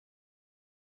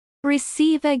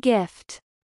 Receive a gift.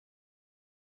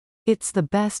 It's the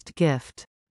best gift.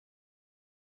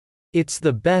 It's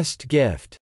the best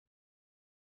gift.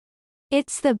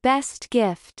 It's the best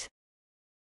gift.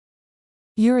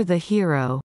 You're the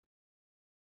hero.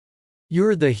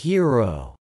 You're the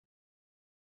hero.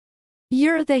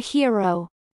 You're the hero.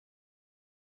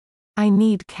 I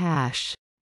need cash.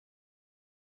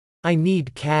 I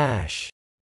need cash.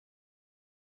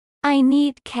 I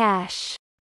need cash.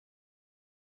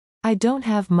 I don't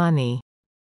have money.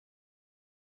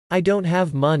 I don't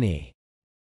have money.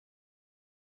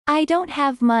 I don't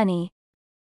have money.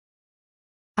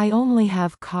 I only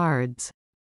have cards.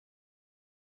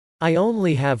 I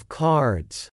only have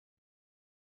cards.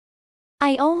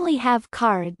 I only have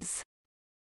cards.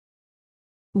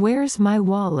 Where's my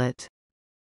wallet?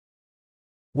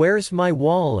 Where's my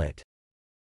wallet?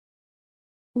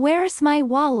 Where's my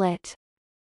wallet?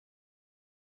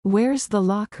 Where's the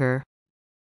locker?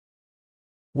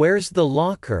 Where's the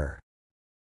locker?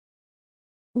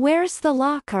 Where's the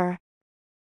locker?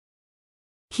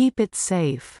 Keep it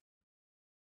safe.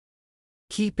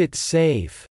 Keep it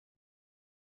safe.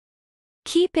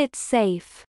 Keep it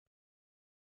safe.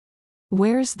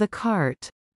 Where's the cart?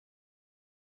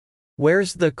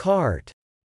 Where's the cart?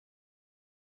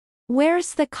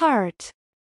 Where's the cart?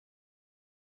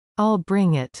 I'll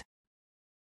bring it.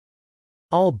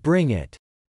 I'll bring it.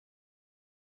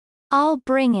 I'll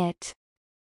bring it.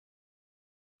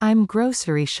 I'm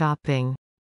grocery shopping.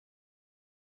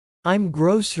 I'm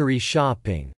grocery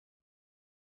shopping.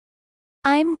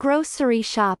 I'm grocery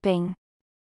shopping.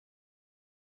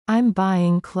 I'm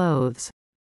buying clothes.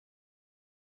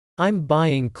 I'm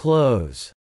buying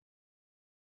clothes.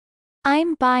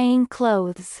 I'm buying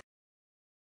clothes.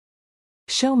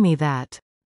 Show me that.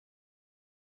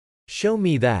 Show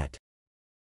me that.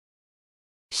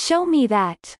 Show me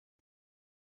that.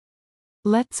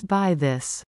 Let's buy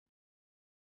this.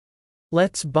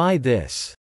 Let's buy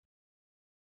this.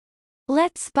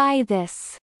 Let's buy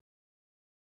this.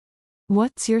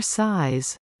 What's your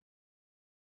size?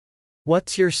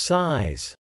 What's your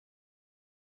size?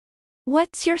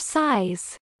 What's your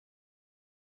size?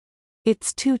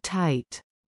 It's too tight.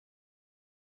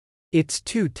 It's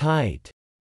too tight.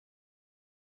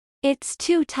 It's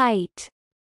too tight.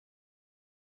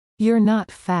 You're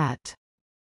not fat.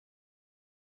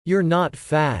 You're not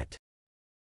fat.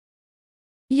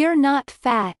 You're not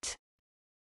fat.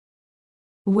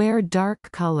 Wear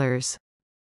dark colors.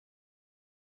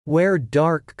 Wear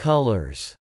dark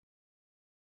colors.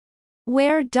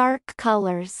 Wear dark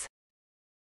colors.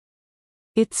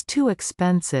 It's too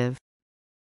expensive.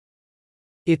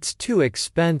 It's too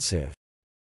expensive.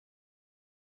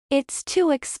 It's too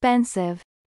expensive.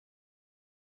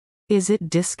 Is it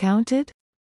discounted?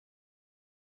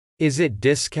 Is it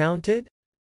discounted?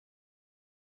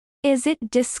 Is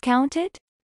it discounted?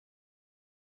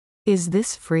 Is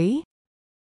this free?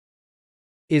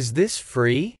 Is this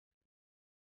free?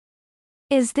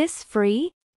 Is this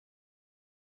free?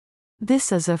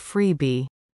 This is a freebie.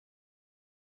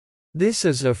 This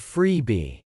is a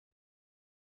freebie.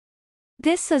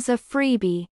 This is a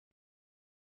freebie.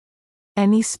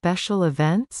 Any special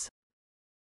events?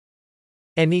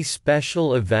 Any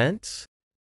special events?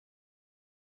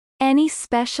 Any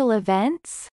special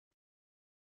events?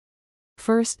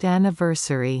 First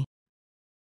anniversary.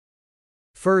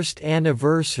 First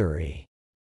anniversary.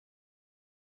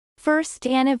 First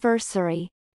anniversary.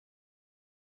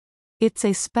 It's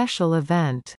a special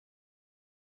event.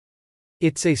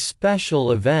 It's a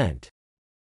special event.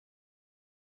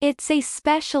 It's a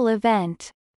special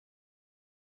event.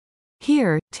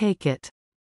 Here, take it.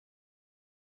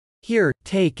 Here,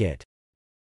 take it.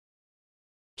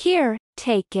 Here,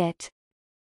 take it.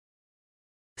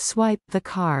 Swipe the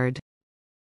card.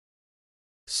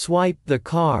 Swipe the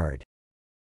card.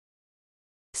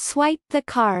 Swipe the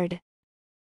card.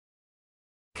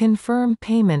 Confirm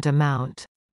payment amount.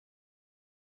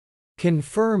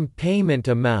 Confirm payment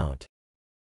amount.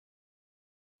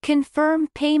 Confirm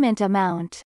payment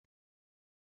amount.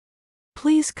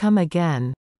 Please come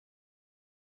again.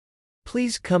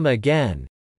 Please come again.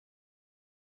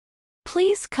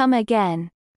 Please come again.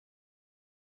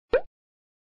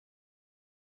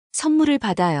 선물을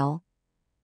받아요.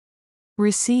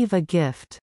 Receive a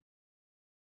gift.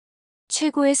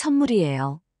 최고의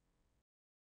선물이에요.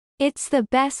 It's the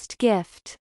best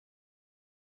gift.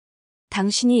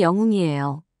 당신이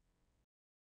영웅이에요.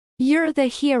 You're the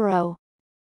hero.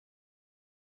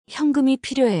 현금이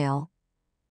필요해요.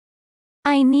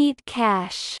 I need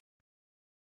cash.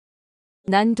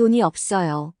 난 돈이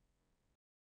없어요.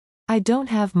 I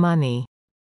don't have money.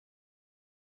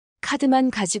 카드만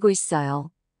가지고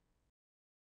있어요.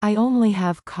 I only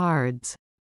have cards.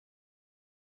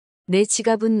 내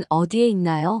지갑은 어디에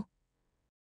있나요?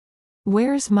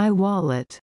 Where's my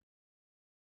wallet?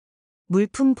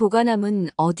 물품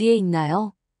보관함은 어디에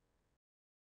있나요?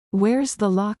 Where's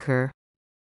the locker?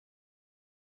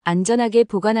 안전하게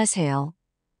보관하세요.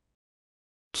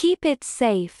 Keep it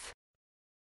safe.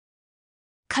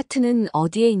 카트는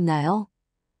어디에 있나요?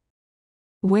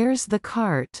 Where's the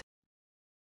cart?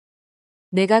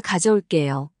 내가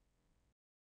가져올게요.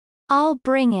 I'll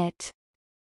bring it.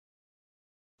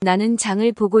 나는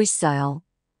장을 보고 있어요.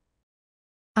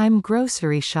 I'm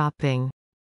grocery shopping.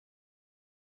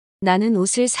 나는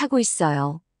옷을 사고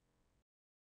있어요.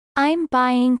 I'm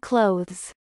buying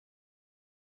clothes.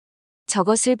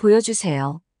 저것을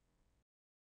보여주세요.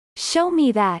 Show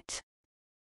me that.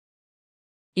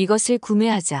 이것을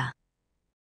구매하자.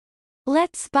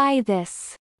 Let's buy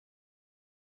this.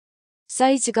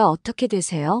 사이즈가 어떻게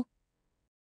되세요?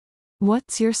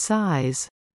 What's your size?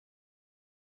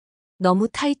 너무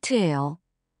타이트해요.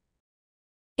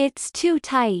 It's too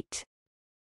tight.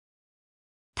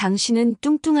 당신은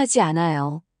뚱뚱하지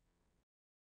않아요.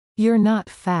 You're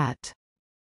not fat.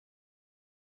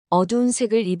 어두운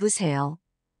색을 입으세요.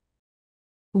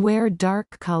 Wear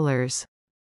dark colors.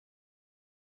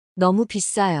 너무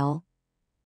비싸요.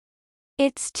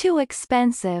 It's too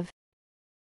expensive.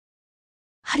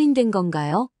 할인된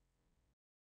건가요?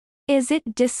 Is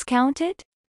it discounted?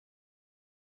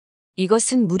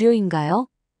 이것은 무료인가요?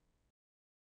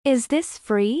 Is this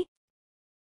free?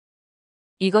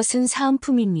 이것은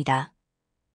사은품입니다.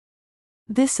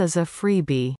 This is a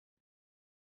freebie.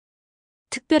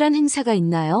 특별한 행사가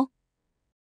있나요?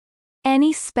 Any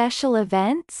special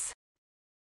events?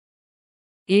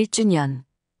 1주년.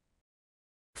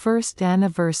 First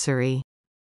anniversary.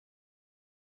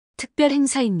 특별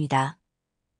행사입니다.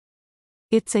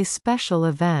 It's a special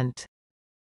event.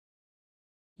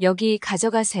 여기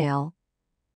가져가세요.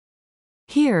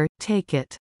 Here, take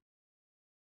it.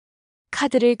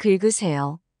 카드를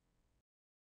긁으세요.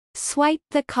 Swipe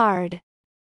the card.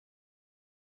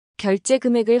 결제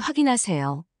금액을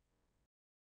확인하세요.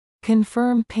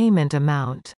 Confirm payment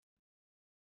amount.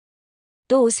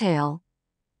 또 오세요.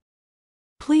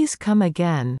 Please come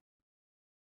again.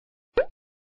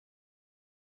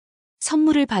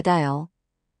 선물을 받아요.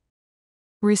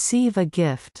 Receive a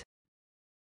gift.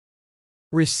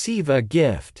 Receive a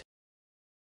gift.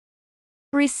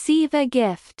 Receive a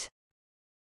gift.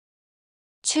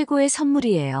 최고의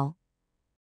선물이에요.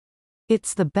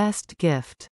 It's the best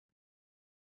gift.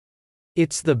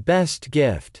 It's the best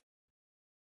gift.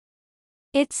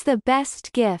 It's the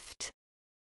best gift.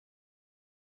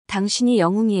 당신이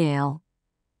영웅이에요.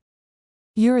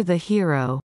 You're the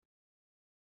hero.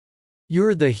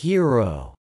 You're the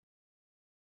hero.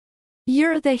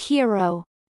 You're the hero.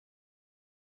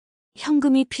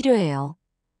 현금이 필요해요.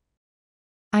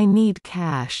 I need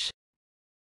cash.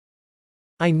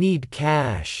 I need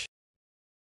cash.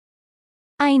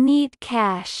 I need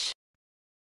cash.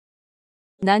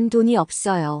 난 돈이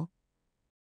없어요.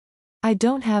 I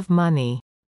don't have money.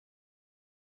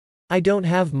 I don't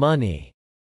have money.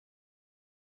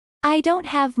 I don't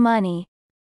have money.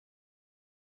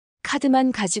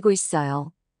 카드만 가지고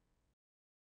있어요.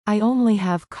 I only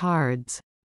have cards.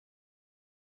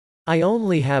 I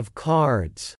only have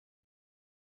cards.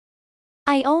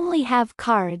 I only have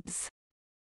cards.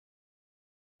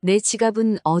 내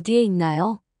지갑은 어디에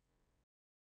있나요?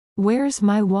 Where's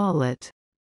my wallet?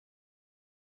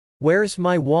 Where's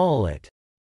my wallet?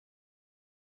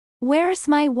 Where's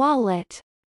my wallet?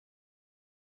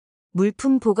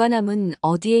 물품 보관함은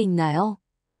어디에 있나요?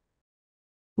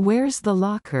 Where's the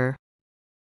locker?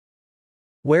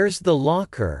 Where's the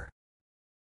locker?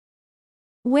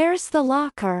 Where's the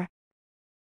locker?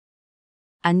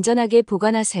 안전하게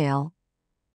보관하세요.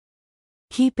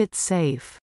 Keep it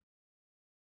safe.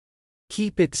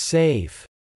 Keep it safe.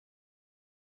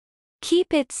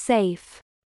 Keep it safe.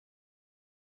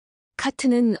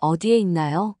 카트는 어디에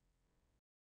있나요?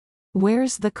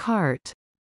 Where's the cart?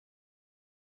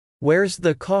 Where's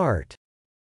the cart?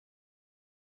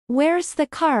 Where's the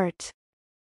cart?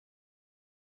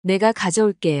 내가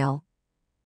가져올게요.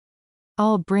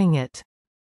 I'll bring it.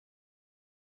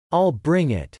 I'll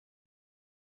bring it.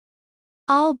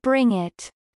 I'll bring it.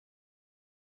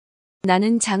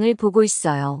 나는 장을 보고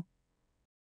있어요.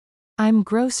 I'm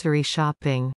grocery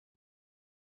shopping.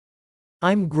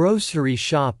 I'm grocery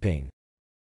shopping.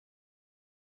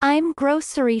 I'm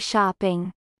grocery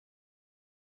shopping.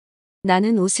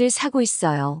 나는 옷을 사고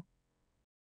있어요.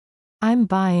 I'm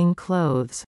buying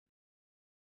clothes.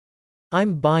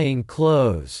 I'm buying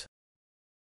clothes.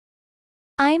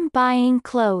 I'm buying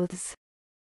clothes.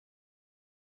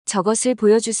 저것을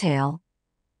보여주세요.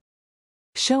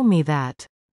 Show me that.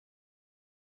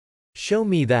 Show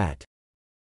me that.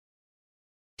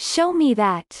 Show me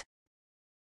that.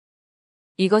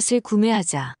 이것을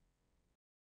구매하자.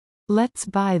 Let's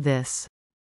buy this.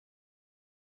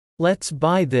 Let's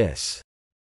buy this.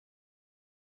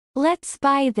 Let's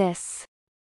buy this.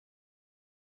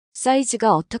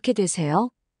 사이즈가 어떻게 되세요?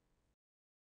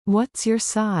 What's your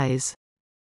size?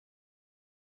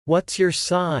 What's your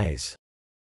size?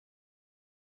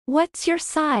 What's your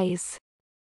size?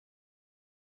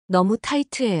 너무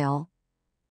타이트해요.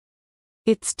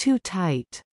 It's too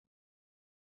tight.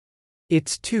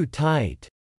 It's too tight.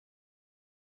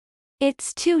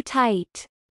 It's too tight.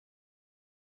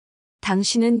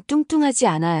 당신은 뚱뚱하지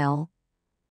않아요.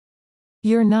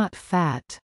 You're not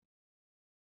fat.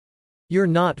 You're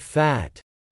not fat.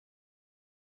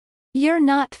 You're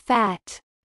not fat.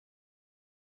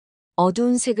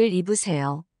 어두운 색을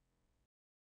입으세요.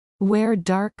 Wear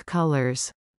dark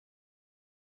colors.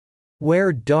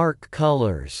 Wear dark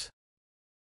colors.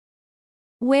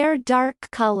 Wear dark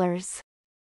colors.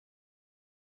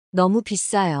 너무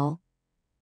비싸요.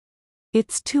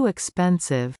 It's too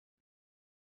expensive.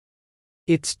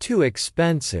 It's too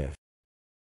expensive.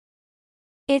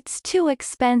 It's too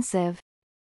expensive.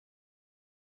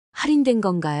 할인된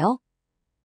건가요?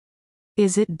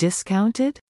 Is it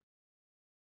discounted?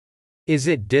 Is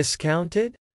it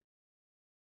discounted?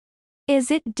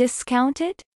 Is it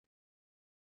discounted?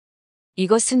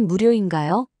 이것은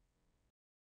무료인가요?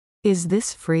 Is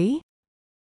this free?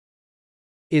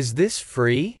 Is this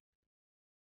free?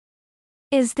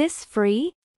 Is this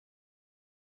free?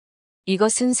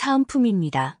 이것은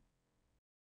사은품입니다.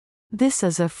 This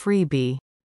is a freebie.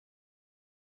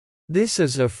 This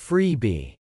is a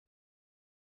freebie.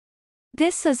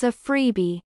 This is a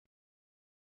freebie.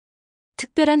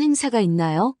 특별한 행사가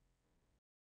있나요?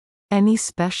 Any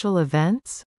special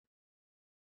events?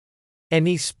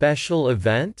 Any special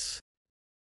events?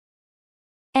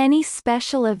 Any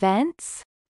special events?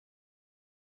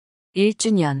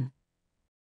 1주년,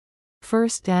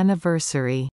 First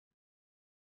anniversary.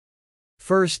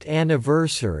 First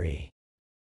anniversary.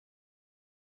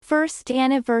 First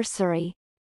anniversary.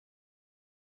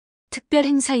 특별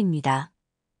행사입니다.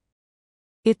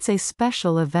 It's a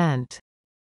special event.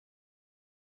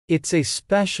 It's a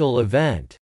special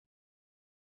event.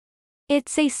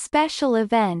 It's a special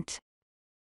event.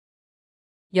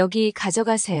 여기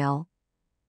가져가세요.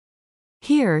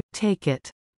 Here, take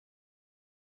it.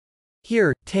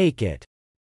 Here, take it.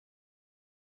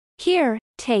 Here,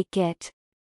 take it.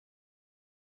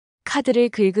 카드를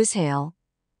긁으세요.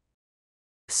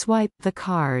 Swipe the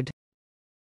card.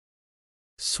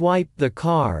 Swipe the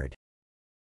card.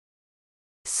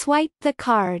 Swipe the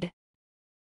card.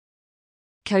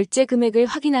 결제 금액을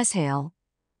확인하세요.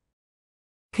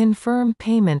 Confirm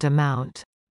payment amount.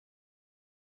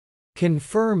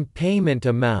 Confirm payment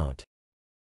amount.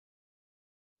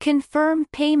 Confirm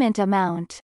payment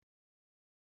amount.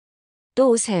 또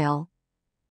오세요.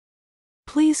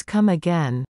 Please come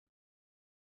again.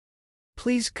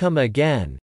 Please come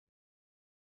again.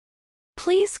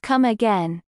 Please come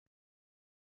again.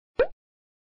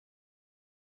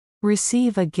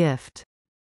 Receive a gift.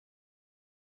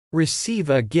 Receive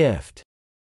a gift.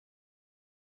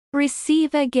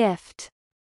 Receive a gift.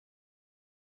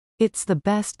 It's the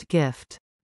best gift.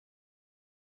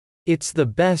 It's the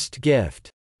best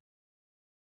gift.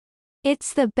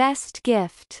 It's the best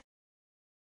gift.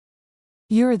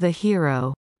 You're the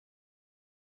hero.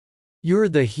 You're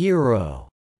the hero.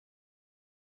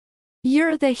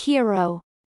 You're the hero.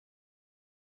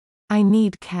 I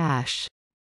need cash.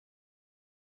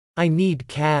 I need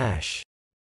cash.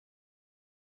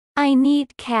 I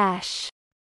need cash.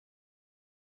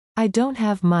 I don't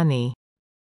have money.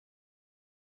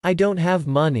 I don't have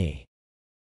money.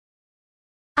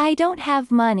 I don't have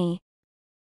money.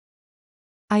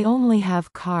 I only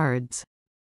have cards.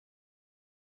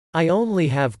 I only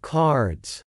have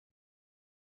cards.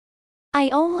 I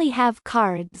only have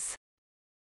cards.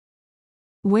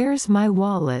 Where's my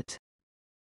wallet?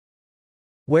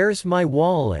 Where's my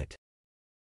wallet?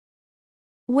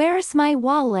 Where's my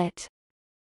wallet?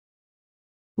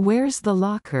 Where's the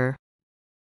locker?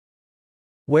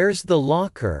 Where's the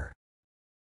locker?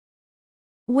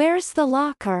 Where's the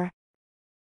locker?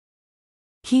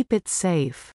 Keep it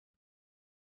safe.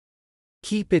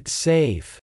 Keep it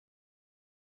safe.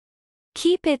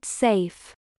 Keep it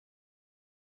safe.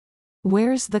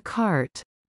 Where's the cart?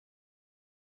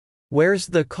 Where's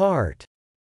the cart?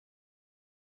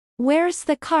 Where's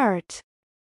the cart?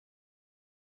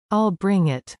 I'll bring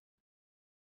it.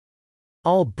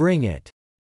 I'll bring it.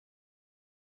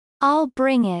 I'll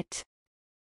bring it.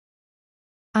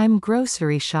 I'm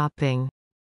grocery shopping.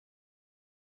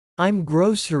 I'm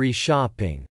grocery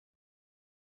shopping.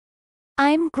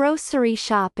 I'm grocery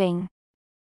shopping.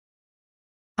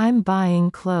 I'm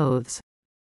buying clothes.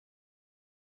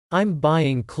 I'm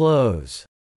buying clothes.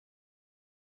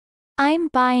 I'm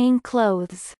buying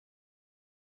clothes.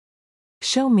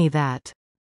 Show me that.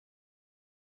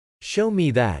 Show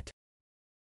me that.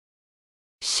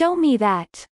 Show me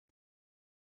that.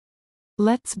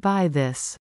 Let's buy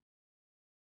this.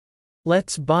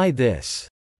 Let's buy this.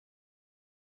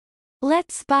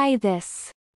 Let's buy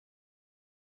this.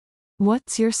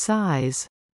 What's your size?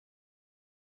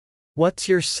 What's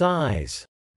your size?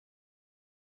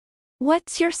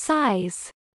 What's your size?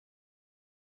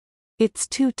 It's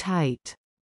too tight.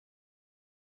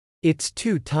 It's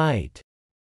too tight.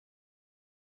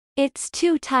 It's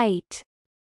too tight.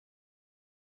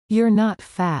 You're not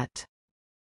fat.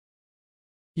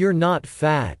 You're not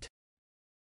fat.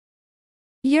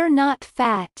 You're not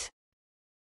fat.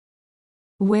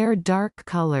 Wear dark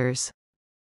colors.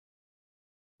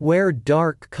 Wear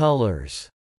dark colors.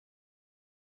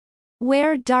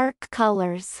 Wear dark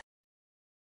colors.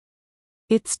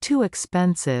 It's too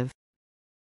expensive.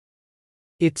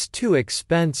 It's too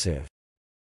expensive.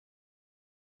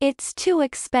 It's too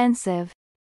expensive.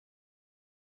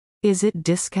 Is it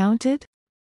discounted?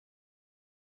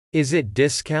 Is it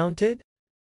discounted?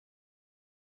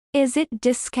 Is it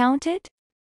discounted?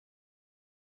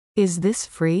 Is this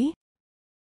free?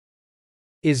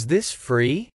 Is this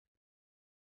free?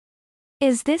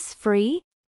 Is this free?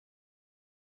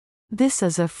 This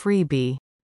is a freebie.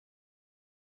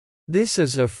 This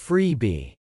is a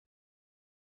freebie.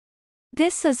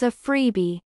 This is a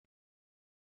freebie.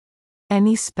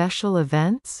 Any special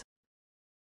events?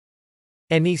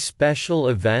 Any special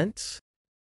events?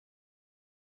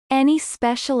 Any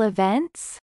special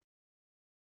events?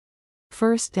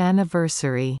 First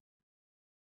anniversary.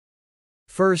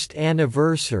 First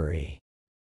anniversary.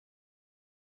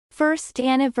 First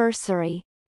anniversary.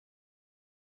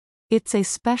 It's a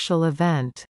special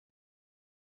event.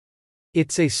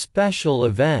 It's a special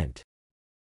event.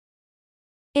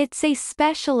 It's a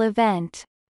special event.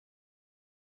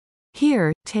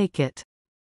 Here, take it.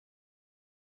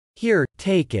 Here,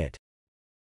 take it.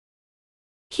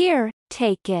 Here,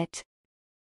 take it.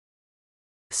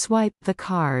 Swipe the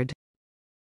card.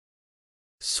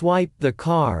 Swipe the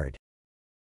card.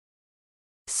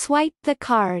 Swipe the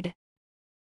card.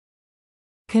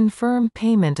 Confirm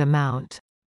payment amount.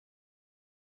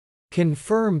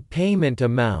 Confirm payment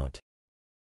amount.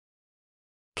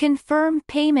 Confirm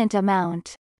payment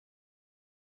amount.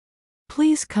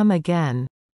 Please come again.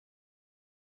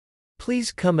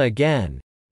 Please come again.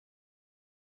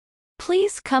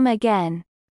 Please come again.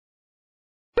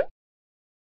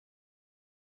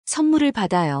 선물을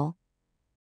받아요.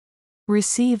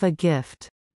 Receive a gift.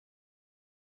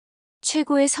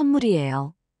 최고의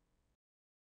선물이에요.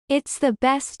 It's the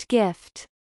best gift.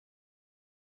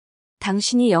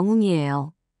 당신이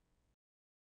영웅이에요.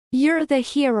 You're the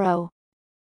hero.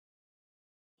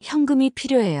 현금이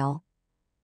필요해요.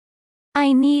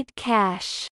 I need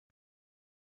cash.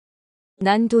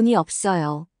 난 돈이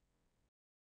없어요.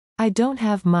 I don't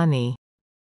have money.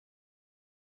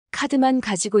 카드만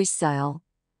가지고 있어요.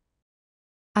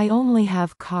 I only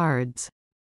have cards.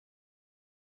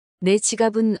 내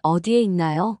지갑은 어디에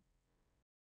있나요?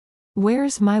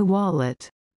 Where's my wallet?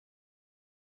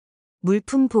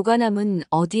 물품 보관함은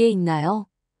어디에 있나요?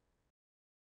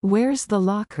 Where's the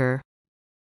locker?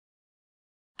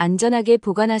 안전하게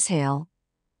보관하세요.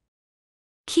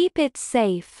 Keep it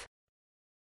safe.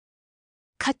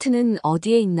 카트는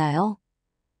어디에 있나요?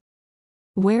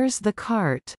 Where's the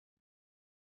cart?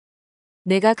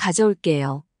 내가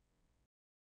가져올게요.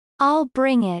 I'll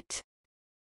bring it.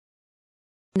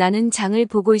 나는 장을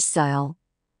보고 있어요.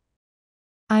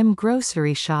 I'm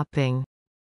grocery shopping.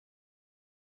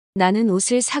 나는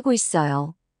옷을 사고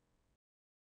있어요.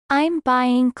 I'm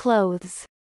buying clothes.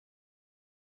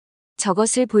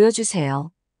 저것을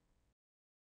보여주세요.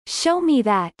 Show me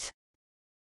that.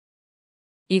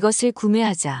 이것을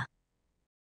구매하자.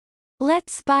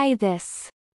 Let's buy this.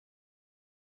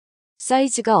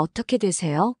 사이즈가 어떻게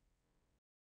되세요?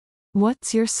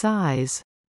 What's your size?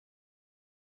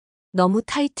 너무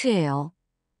타이트해요.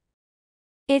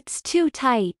 It's too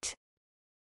tight.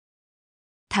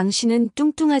 당신은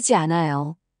뚱뚱하지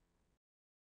않아요.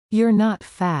 You're not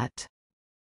fat.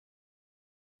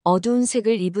 어두운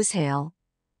색을 입으세요.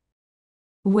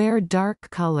 Wear dark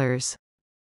colors.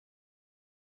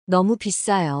 너무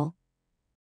비싸요.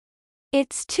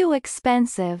 It's too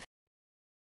expensive.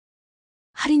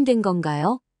 할인된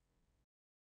건가요?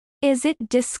 Is it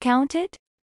discounted?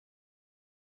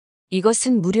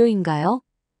 이것은 무료인가요?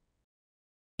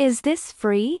 Is this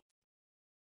free?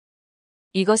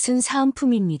 이것은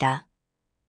사은품입니다.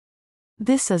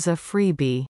 This is a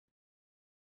freebie.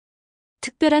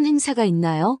 특별한 행사가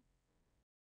있나요?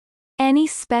 Any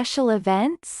special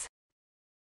events?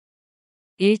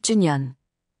 1주년.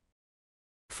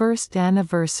 First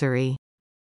anniversary.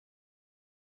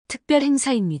 특별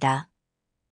행사입니다.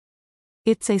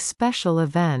 It's a special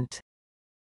event.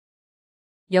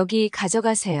 여기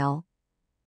가져가세요.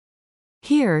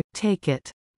 Here, take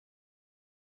it.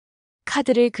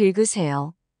 카드를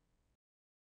긁으세요.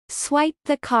 Swipe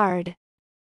the card.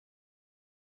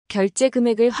 결제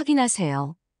금액을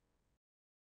확인하세요.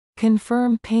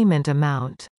 Confirm payment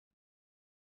amount.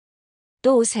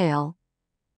 또 오세요.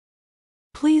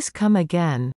 Please come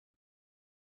again.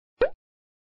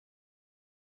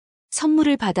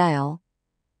 선물을 받아요.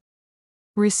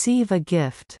 Receive a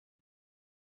gift.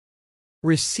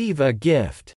 Receive a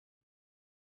gift.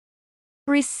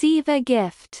 Receive a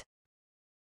gift.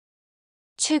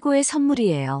 최고의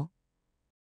선물이에요.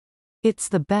 It's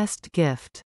the best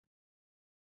gift.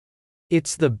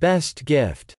 It's the best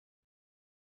gift.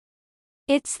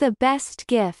 It's the best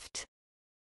gift.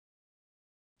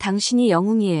 당신이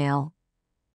영웅이에요.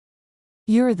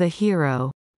 You're the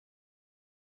hero.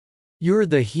 You're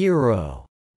the hero.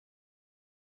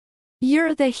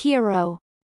 You're the hero.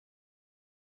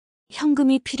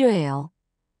 현금이 필요해요.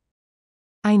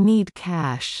 I need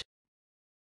cash.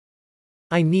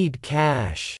 I need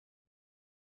cash.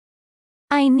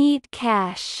 I need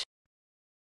cash.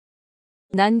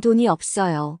 난 돈이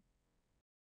없어요.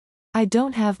 I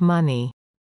don't have money.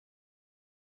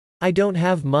 I don't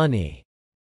have money.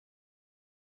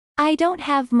 I don't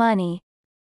have money.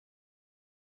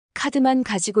 카드만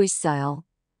가지고 있어요.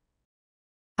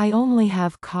 I only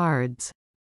have cards.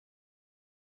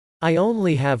 I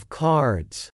only have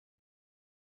cards.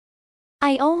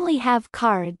 I only have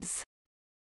cards.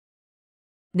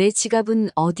 내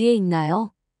지갑은 어디에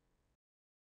있나요?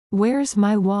 Where's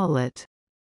my wallet?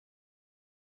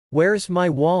 Where's my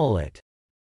wallet?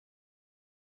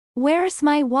 Where's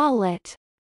my wallet?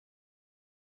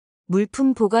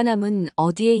 물품 보관함은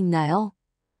어디에 있나요?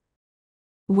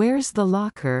 Where's the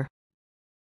locker?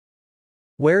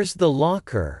 Where's the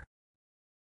locker?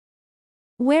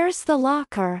 Where's the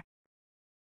locker?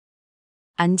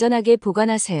 안전하게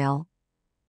보관하세요.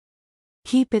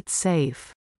 Keep it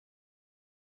safe.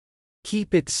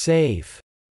 Keep it safe.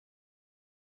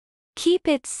 Keep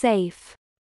it safe.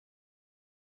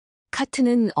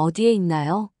 카트는 어디에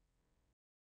있나요?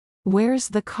 Where's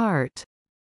the cart?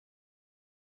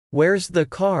 Where's the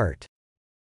cart?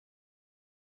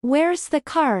 Where's the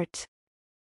cart?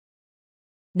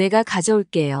 내가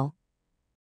가져올게요.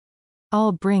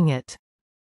 I'll bring it.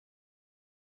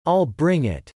 I'll bring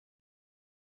it.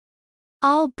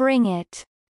 I'll bring it.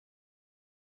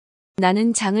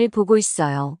 나는 장을 보고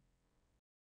있어요.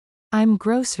 I'm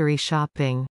grocery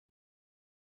shopping.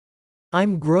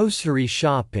 I'm grocery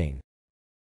shopping.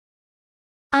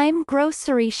 I'm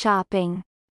grocery shopping.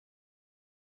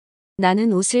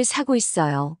 나는 옷을 사고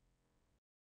있어요.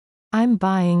 I'm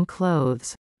buying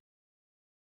clothes.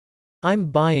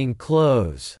 I'm buying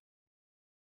clothes.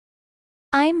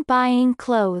 I'm buying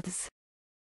clothes.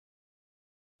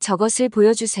 저것을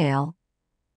보여주세요.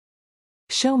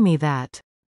 Show me that.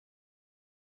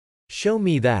 Show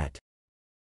me that.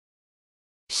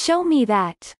 Show me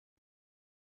that.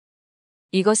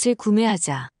 이것을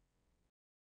구매하자.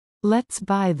 Let's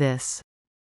buy this.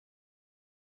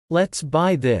 Let's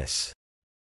buy this.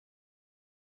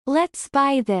 Let's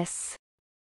buy this.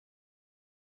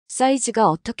 사이즈가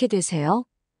어떻게 되세요?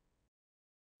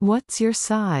 What's your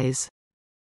size?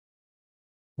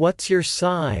 What's your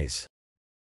size?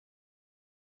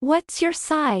 What's your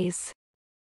size?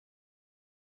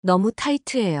 너무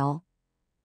타이트해요.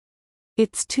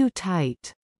 It's too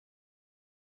tight.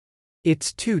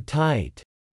 It's too tight.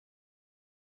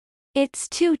 It's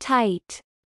too tight.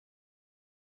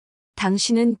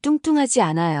 당신은 뚱뚱하지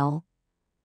않아요.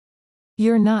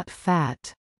 You're not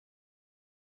fat.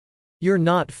 You're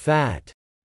not fat.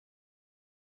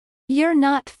 You're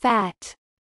not fat.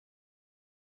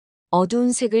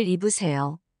 어두운 색을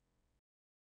입으세요.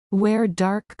 Wear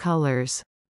dark colors.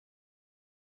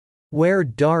 Wear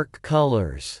dark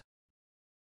colors.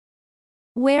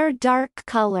 Wear dark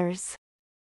colors.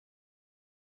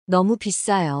 너무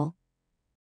비싸요.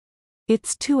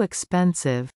 It's too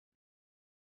expensive.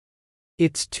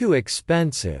 It's too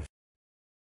expensive.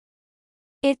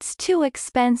 It's too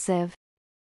expensive.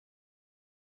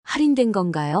 할인된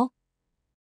건가요?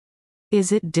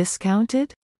 Is it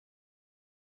discounted?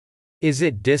 Is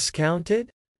it discounted?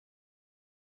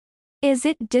 Is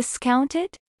it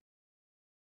discounted?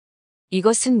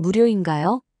 이것은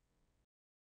무료인가요?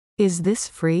 Is this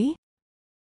free?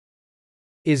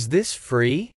 Is this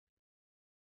free?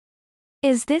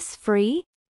 Is this free?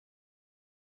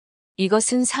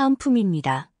 이것은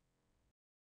사은품입니다.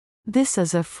 This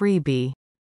is a freebie.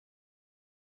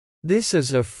 This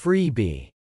is a freebie.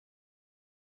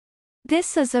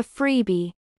 This is a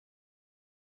freebie.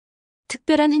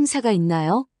 특별한 행사가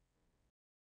있나요?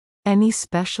 Any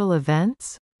special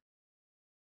events?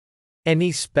 Any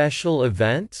special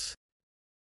events?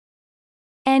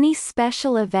 Any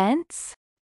special events?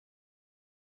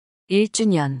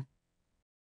 1주년,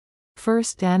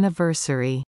 First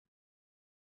anniversary.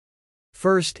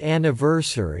 First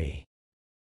anniversary.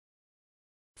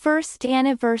 First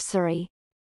anniversary.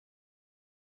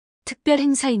 특별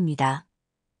행사입니다.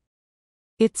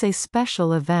 It's a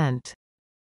special event.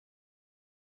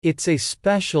 It's a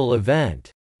special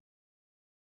event.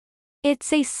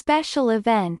 It's a special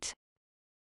event.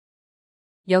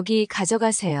 여기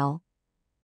가져가세요.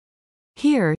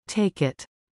 Here, take it.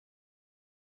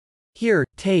 Here,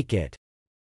 take it.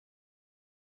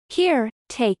 Here,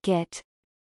 take it.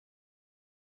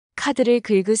 카드를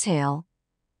긁으세요.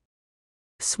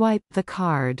 Swipe the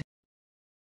card.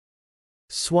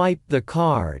 Swipe the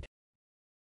card.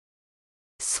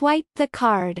 Swipe the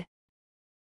card.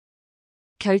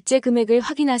 결제 금액을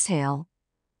확인하세요.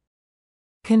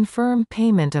 Confirm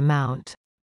payment amount.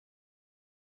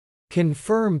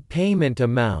 Confirm payment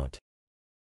amount.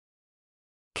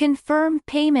 Confirm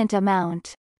payment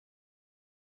amount.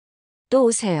 또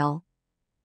오세요.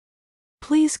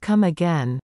 Please come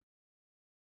again.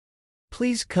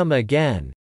 Please come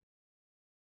again.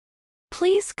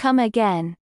 Please come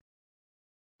again.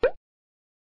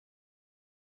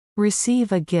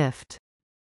 Receive a gift.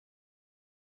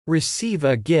 Receive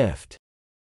a gift.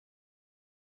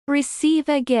 Receive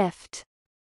a gift.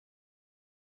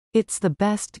 It's the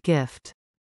best gift.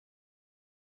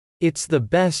 It's the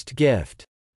best gift.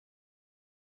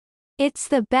 It's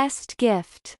the best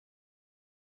gift.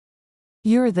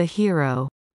 You're the hero.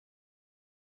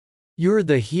 You're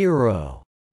the hero.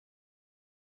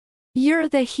 You're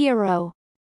the hero.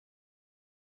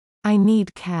 I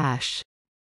need cash.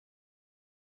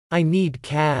 I need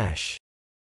cash.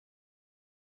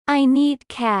 I need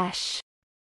cash.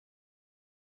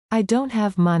 I don't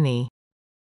have money.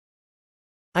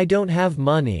 I don't have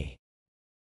money.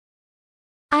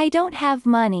 I don't have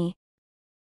money.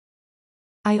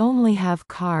 I only have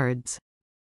cards.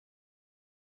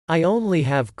 I only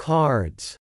have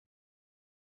cards.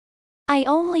 I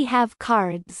only have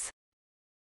cards.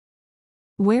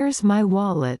 Where's my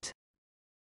wallet?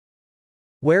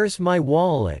 Where's my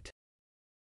wallet?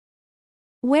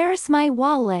 Where's my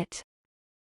wallet?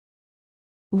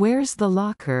 Where's the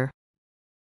locker?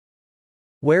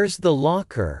 Where's the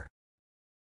locker?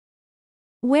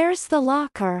 Where's the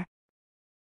locker?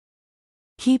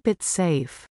 Keep it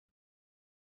safe.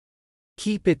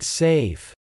 Keep it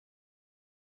safe.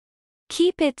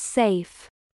 Keep it safe.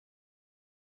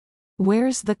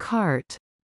 Where's the cart?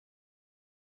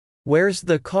 Where's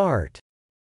the cart?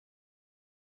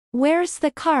 Where's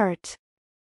the cart?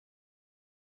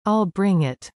 I'll bring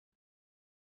it.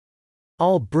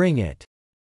 I'll bring it.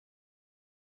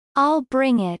 I'll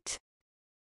bring it.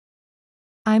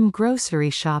 I'm grocery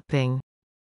shopping.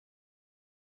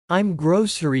 I'm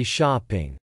grocery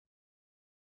shopping.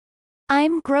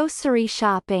 I'm grocery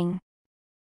shopping.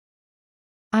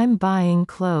 I'm buying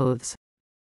clothes.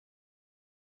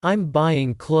 I'm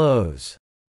buying clothes.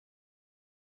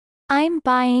 I'm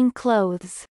buying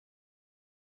clothes.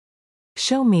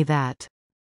 Show me that.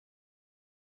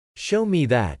 Show me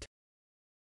that.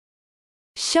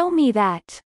 Show me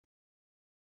that.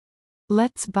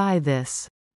 Let's buy this.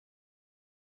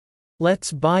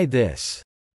 Let's buy this.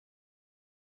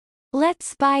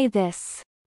 Let's buy this.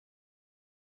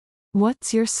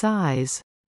 What's your size?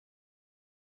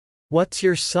 What's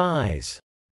your size?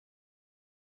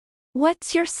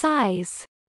 What's your size?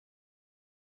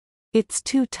 It's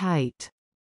too tight.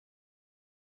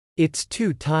 It's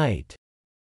too tight.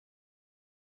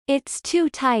 It's too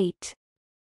tight.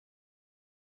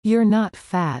 You're not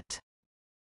fat.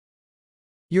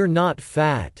 You're not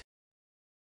fat.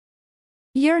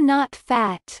 You're not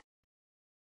fat.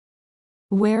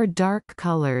 Wear dark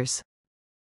colors.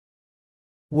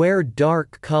 Wear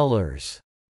dark colors.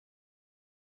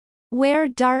 Wear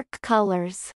dark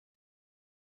colors.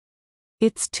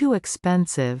 It's too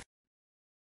expensive.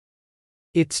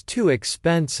 It's too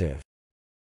expensive.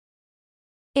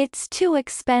 It's too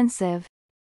expensive.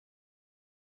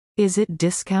 Is it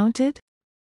discounted?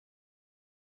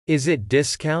 Is it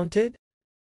discounted?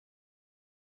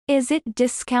 Is it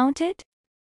discounted?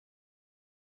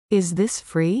 Is this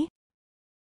free?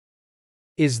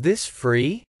 Is this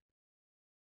free?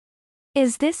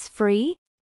 Is this free?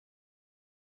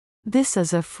 This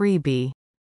is a freebie.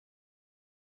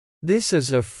 This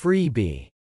is a freebie.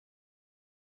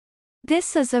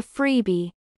 This is a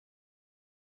freebie.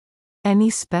 Any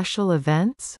special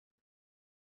events?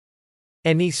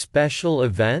 Any special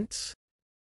events?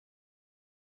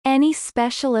 Any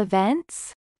special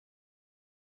events?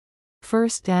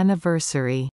 First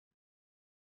anniversary.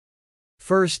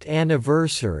 First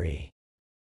anniversary.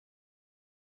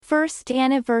 First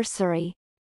anniversary.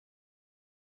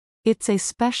 It's a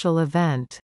special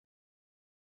event.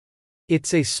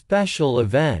 It's a special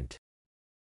event.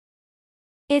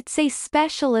 It's a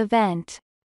special event.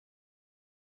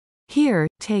 Here,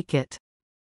 take it.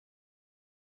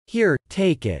 Here,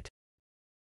 take it.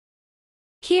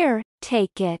 Here,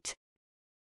 take it.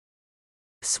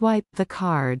 Swipe the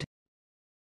card.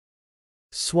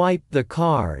 Swipe the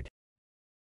card.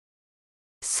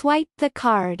 Swipe the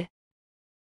card.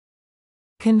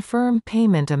 Confirm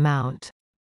payment amount.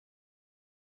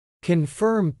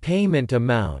 Confirm payment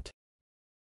amount.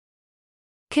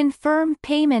 Confirm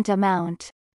payment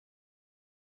amount.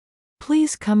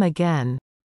 Please come again.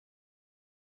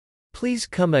 Please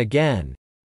come again.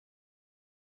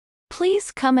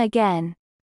 Please come again.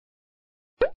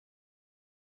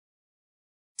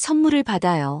 선물을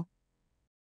받아요.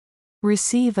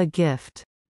 Receive a gift.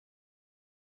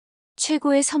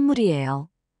 최고의 선물이에요.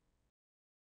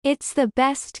 It's the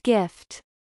best gift.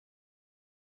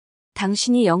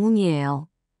 당신이 영웅이에요.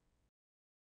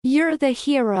 You're the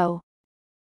hero.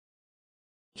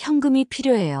 현금이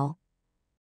필요해요.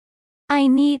 I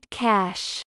need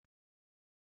cash.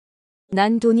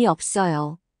 난 돈이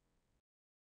없어요.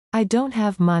 I don't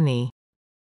have money.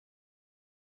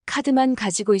 카드만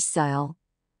가지고 있어요.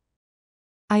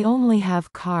 I only have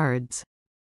cards.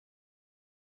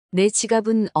 내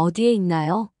지갑은 어디에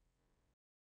있나요?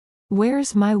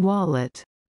 Where's my wallet?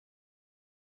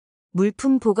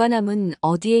 물품 보관함은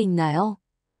어디에 있나요?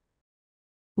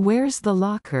 Where's the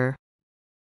locker?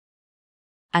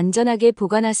 안전하게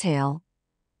보관하세요.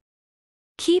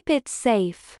 Keep it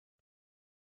safe.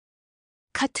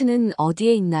 카트는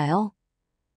어디에 있나요?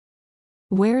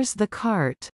 Where's the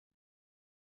cart?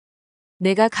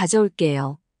 내가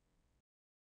가져올게요.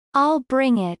 I'll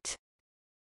bring it.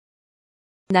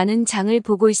 나는 장을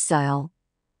보고 있어요.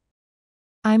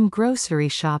 I'm grocery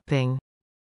shopping.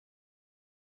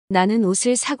 나는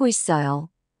옷을 사고 있어요.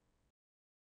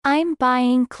 I'm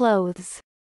buying clothes.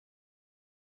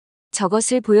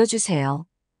 저것을 보여주세요.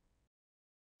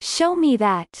 Show me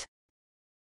that.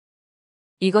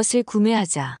 이것을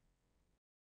구매하자.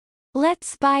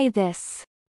 Let's buy this.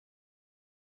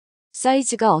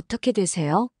 사이즈가 어떻게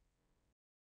되세요?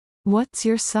 What's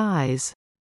your size?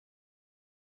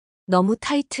 너무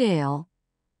타이트해요.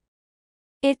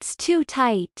 It's too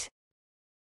tight.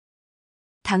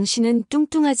 당신은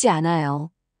뚱뚱하지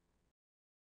않아요.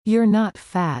 You're not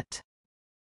fat.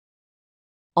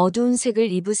 어두운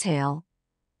색을 입으세요.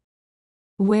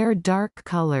 Wear dark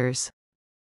colors.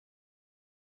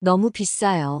 너무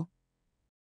비싸요.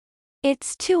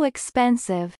 It's too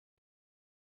expensive.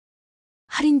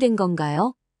 할인된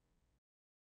건가요?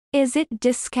 Is it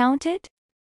discounted?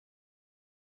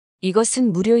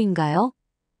 이것은 무료인가요?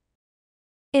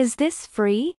 Is this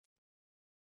free?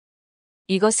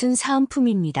 이것은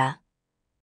사은품입니다.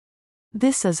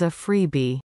 This is a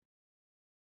freebie.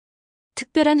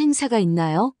 특별한 행사가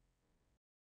있나요?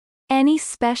 Any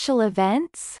special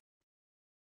events?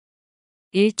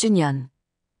 1주년.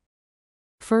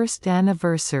 First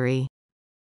anniversary.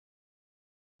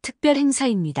 특별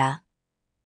행사입니다.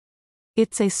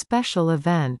 It's a special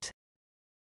event.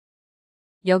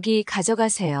 여기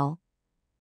가져가세요.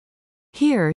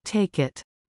 Here, take it.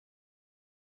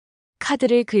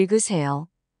 카드를 긁으세요.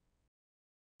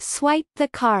 Swipe the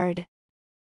card.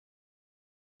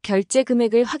 결제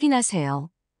금액을 확인하세요.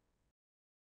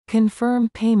 Confirm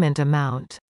payment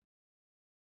amount.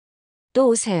 또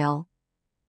오세요.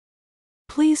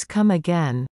 Please come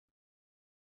again.